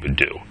exactly what he would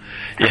do.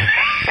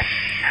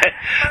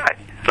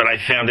 But I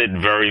found it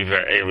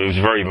it was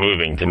very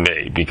moving to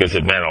me because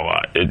it meant a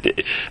lot.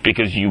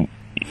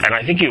 And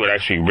I think you had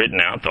actually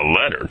written out the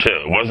letter,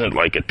 too. It wasn't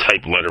like a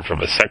typed letter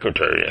from a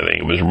secretary. I think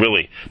it was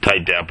really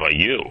typed out by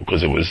you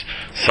because it was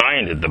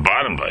signed at the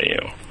bottom by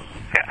you.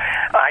 Yeah.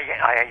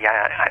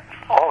 I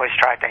always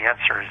try to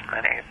answer as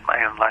many of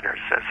my own letters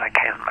as I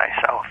can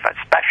myself,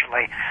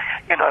 especially,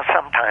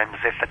 sometimes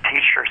if a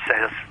teacher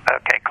says,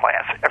 "Okay,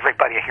 class,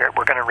 everybody here,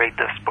 we're going to read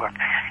this book,"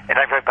 and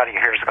everybody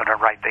here is going to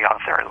write the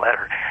author a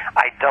letter,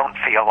 I don't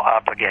feel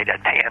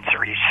obligated to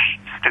answer each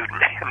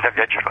student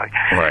individually.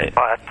 Right.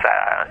 But,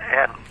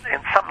 and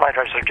some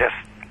letters they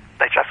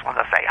just want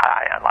to say,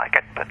 "Hi, I like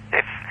it," but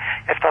if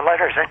the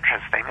letter's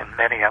interesting, and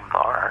many of them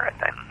are,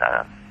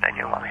 then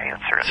you want to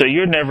answer it. So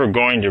you're never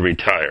going to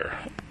retire?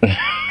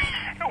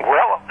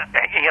 Well,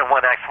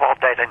 when I fall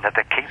dead into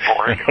the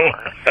keyboard.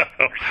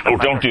 Oh,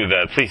 don't do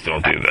that. Please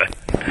don't do that.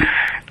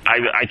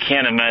 I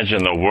can't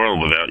imagine the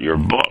world without your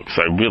books.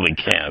 I really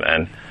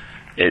can't.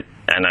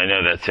 And I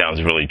know that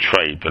sounds really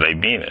trite, but I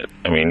mean it.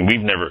 I mean,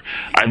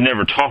 I've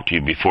never talked to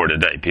you before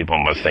today. People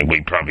must think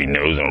we probably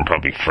know them, we're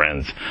probably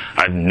friends.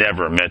 I've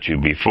never met you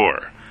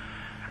before,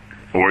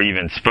 or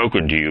even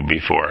spoken to you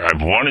before.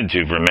 I've wanted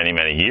to for many,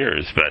 many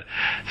years, but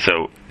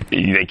so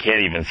they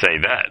can't even say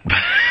that.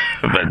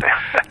 But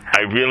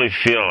I really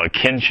feel a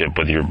kinship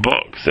with your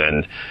books,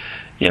 and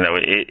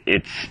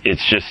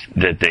it's just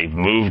that they've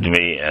moved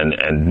me and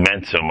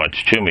meant so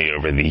much to me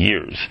over the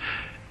years.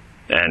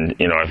 And,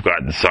 I've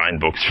gotten signed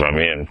books from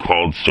you and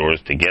called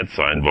stores to get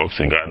signed books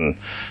and gotten,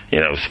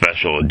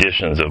 special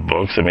editions of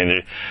books. I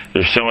mean,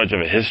 there's so much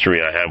of a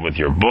history I have with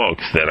your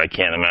books that I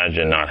can't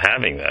imagine not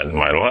having that in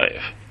my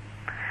life.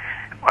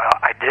 Well,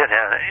 I did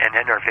an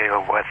interview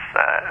with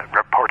a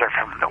reporter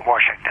from the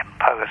Washington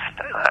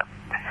Post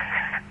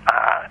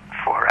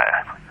for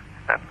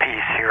a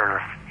piece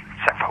here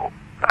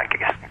I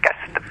guess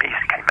the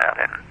piece came out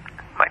in,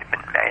 might have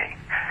been May,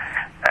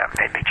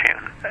 maybe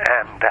June,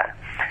 and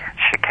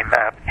she came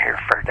out here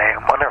for a day,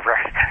 and one of her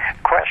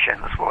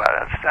questions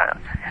was,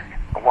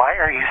 why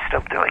are you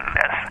still doing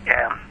this?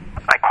 And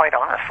I quite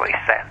honestly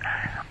said,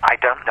 I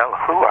don't know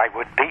who I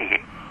would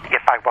be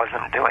if I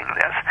wasn't doing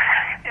this.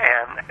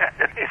 And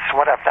it's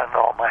what I've done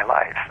all my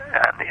life.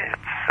 And it's,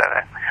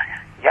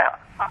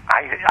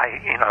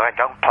 I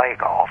don't play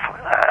golf.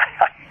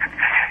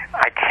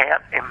 I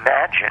can't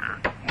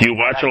imagine. Do you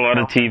watch a lot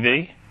of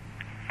TV?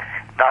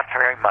 Not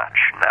very much,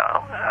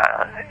 no.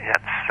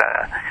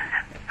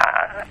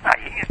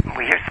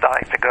 We used to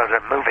like to go to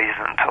movies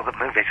until the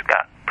movies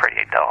got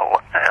pretty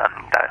dull,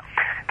 and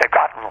they've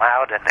gotten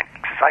loud and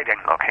exciting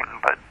looking,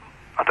 but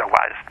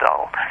otherwise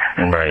dull.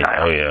 Right.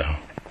 Yeah.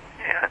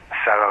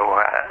 So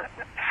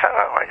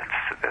it's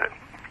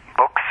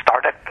books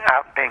started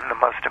out being the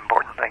most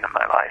important thing in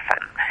my life,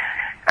 and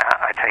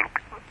I think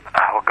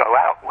I'll go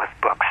out with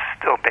books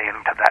still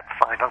being to that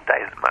final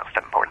day the most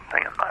important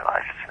thing in my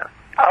life. So,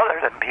 other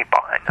than people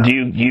I know. Do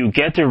you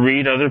get to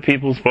read other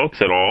people's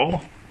books at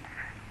all?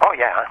 Oh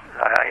yeah,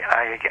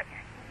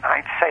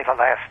 I'd say the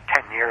last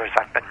 10 years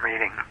I've been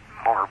reading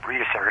more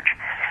research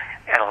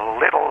and a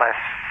little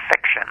less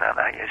fiction than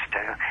I used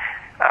to.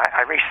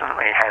 I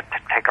recently had to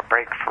take a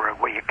break for a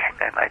week,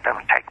 and I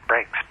don't take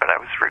breaks, but I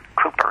was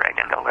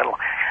recuperating a little,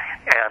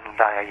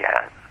 and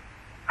I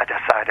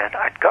decided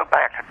I'd go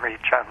back and read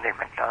John D.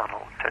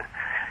 MacDonald to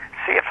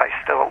see if I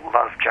still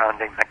love John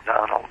D.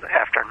 MacDonald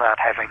after not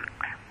having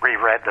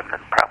reread them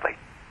in probably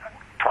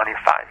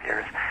 25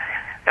 years.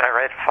 And I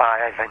read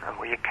 5 in a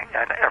week,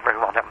 and every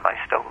one of them I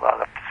still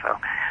loved. So,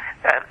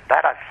 and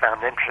that I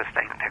found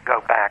interesting, to go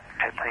back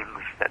to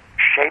things that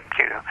shaped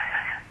you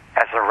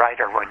as a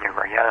writer when you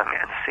were young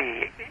and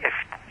see if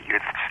you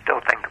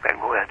still think they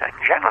would. And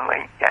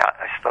generally, yeah,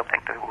 I still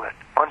think they would.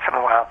 Once in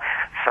a while,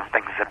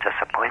 something's a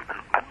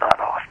disappointment, but not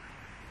often.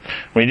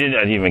 We did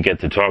not even get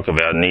to talk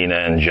about Nina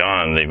and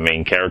John, the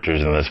main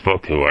characters in this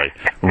book, who I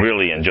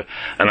really enjoy.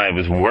 And I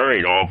was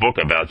worried all book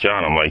about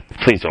John. I'm like,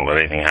 please don't let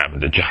anything happen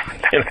to John.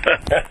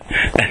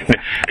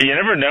 You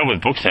never know with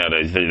books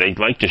nowadays. They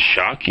like to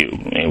shock you,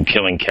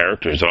 killing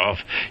characters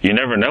off. You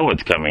never know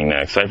what's coming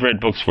next. I've read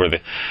books where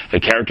the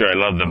character I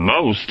love the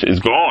most is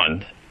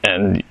gone,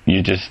 and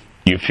you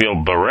feel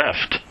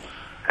bereft.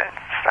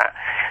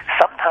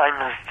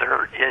 Sometimes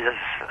there is,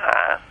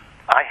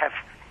 I have,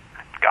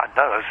 God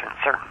knows, in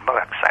certain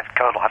books, I've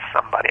killed off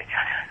somebody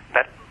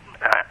that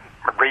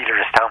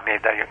readers tell me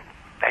they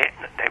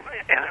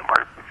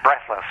were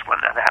breathless when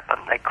that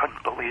happened. They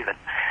couldn't believe it.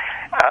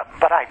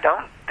 But I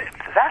don't.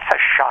 That's a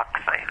shock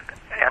thing,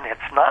 and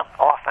it's not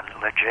often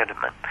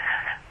legitimate.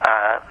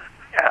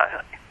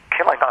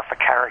 Killing off a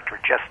character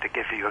just to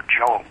give you a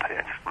jolt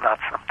is not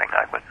something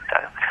I would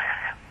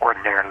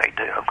ordinarily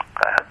do.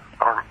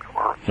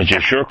 But you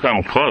sure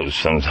come close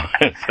sometimes.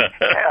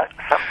 Yeah,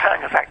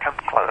 sometimes I come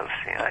close.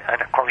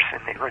 And of course,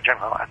 in the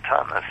original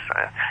Thomas,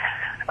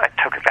 I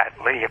took that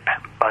leap,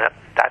 but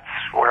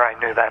that's where I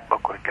knew that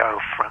book would go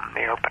from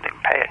the opening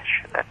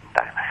page. And,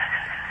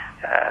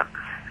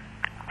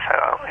 so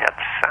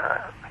it's,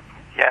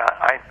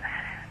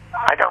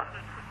 I don't.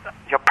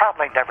 You'll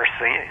probably never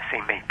see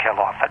me kill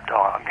off a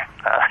dog.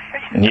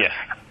 Yeah.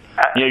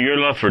 Yeah, your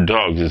love for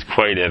dogs is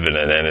quite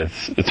evident, and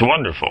it's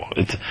wonderful.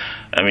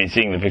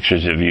 Seeing the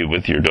pictures of you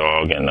with your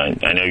dog, and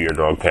I know your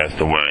dog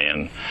passed away,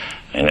 and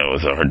I know it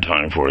was a hard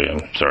time for you. I'm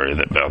sorry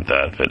about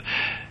that, but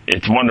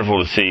it's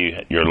wonderful to see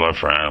your love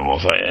for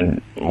animals. And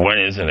when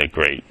isn't it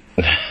great?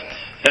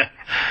 Elsa,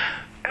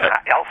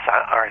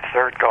 our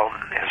third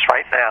golden, is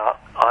right now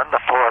on the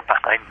floor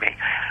behind me,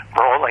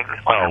 rolling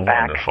on her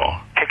back, wonderful.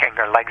 Kicking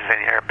her legs in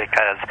the air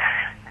because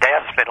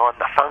Dad's been on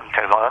the phone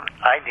too long.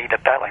 I need a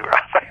belly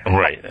rub.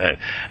 Right, and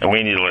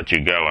we need to let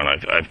you go. And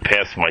I've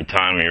passed my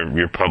time.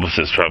 Your publicist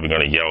is probably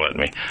going to yell at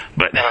me,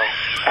 but no,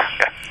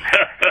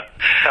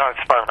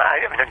 it's fun. I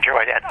have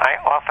enjoyed it. I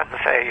often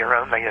say you're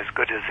only as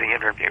good as the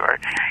interviewer,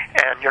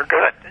 and you're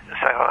good.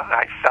 So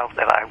I felt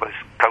that I was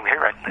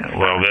coherent.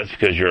 Well, that's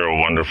because you're a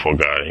wonderful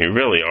guy. You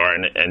really are,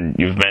 and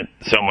you've meant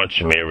so much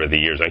to me over the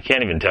years. I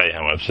can't even tell you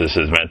how much this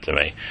has meant to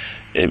me.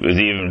 It was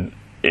even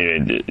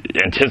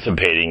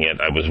anticipating it,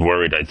 I was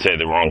worried I'd say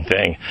the wrong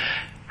thing.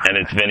 And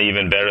it's been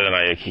even better than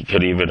I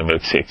could even have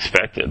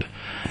expected.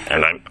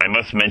 And I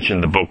must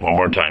mention the book one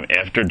more time,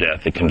 After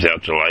Death. It comes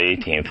out July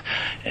 18th.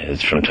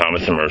 It's from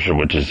Thomas & Mercer,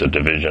 which is a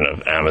division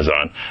of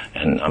Amazon.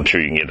 And I'm sure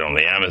you can get it on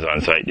the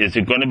Amazon site. Is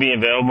it going to be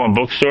available in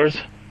bookstores?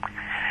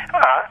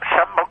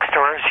 Some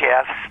bookstores,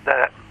 yes.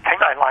 The thing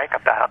I like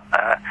about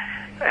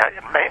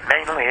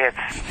mainly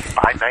it's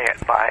by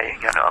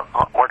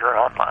order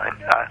online.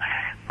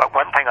 But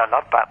one thing I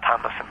love about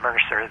Thomas &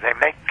 Mercer, they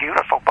make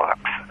beautiful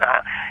books.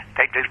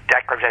 They do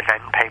decorative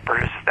end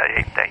papers.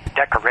 They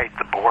decorate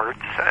the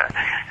boards.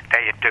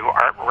 They do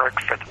artwork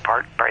for the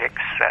part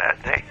breaks.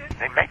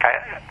 They make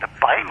the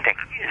binding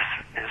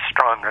is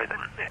stronger than.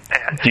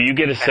 Do you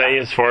get a say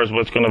as far as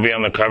what's going to be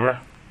on the cover?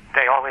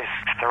 They always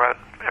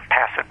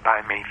pass it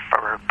by me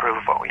for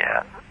approval.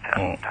 Yeah.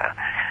 And,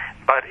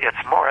 but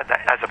it's more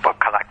that as a book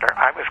collector,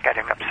 I was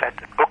getting upset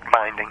that book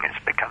binding is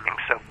becoming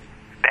so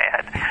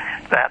bad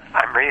that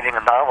I'm reading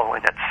a novel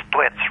and it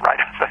splits right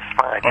off the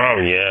spine. Oh,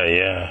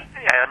 yeah.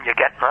 And you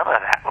get none of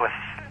that with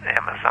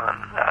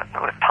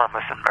Amazon, with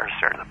Thomas &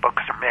 Mercer. The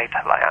books are made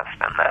to last,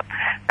 and that,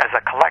 as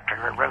a collector,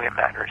 it really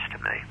matters to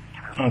me.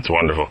 That's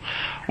wonderful.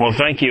 Well,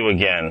 thank you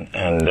again,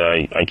 and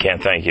I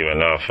can't thank you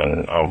enough,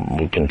 and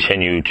we'll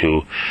continue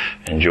to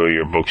enjoy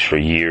your books for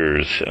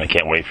years. I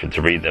can't wait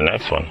to read the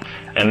next one.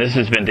 And this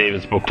has been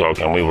David's Book Talk,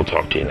 and we will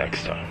talk to you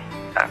next time.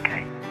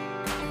 Okay.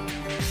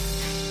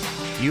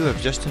 You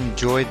have just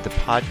enjoyed the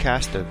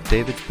podcast of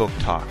David's Book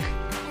Talk,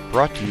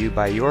 brought to you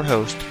by your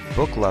host,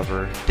 book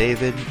lover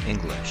David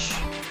English.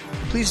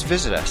 Please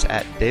visit us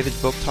at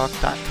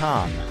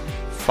davidsbooktalk.com.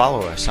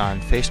 Follow us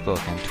on Facebook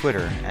and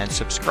Twitter, and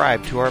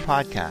subscribe to our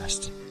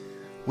podcast.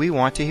 We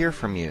want to hear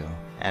from you,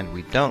 and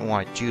we don't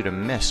want you to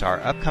miss our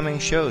upcoming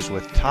shows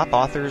with top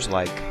authors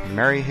like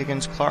Mary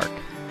Higgins Clark,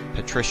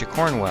 Patricia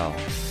Cornwell,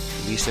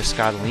 Lisa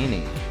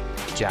Scottolini,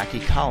 Jackie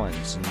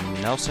Collins,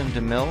 Nelson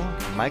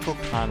DeMille, Michael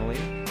Connolly,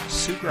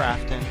 Sue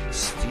Grafton,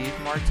 Steve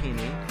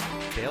Martini,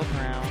 Dale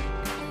Brown,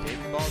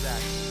 David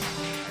Baldacci,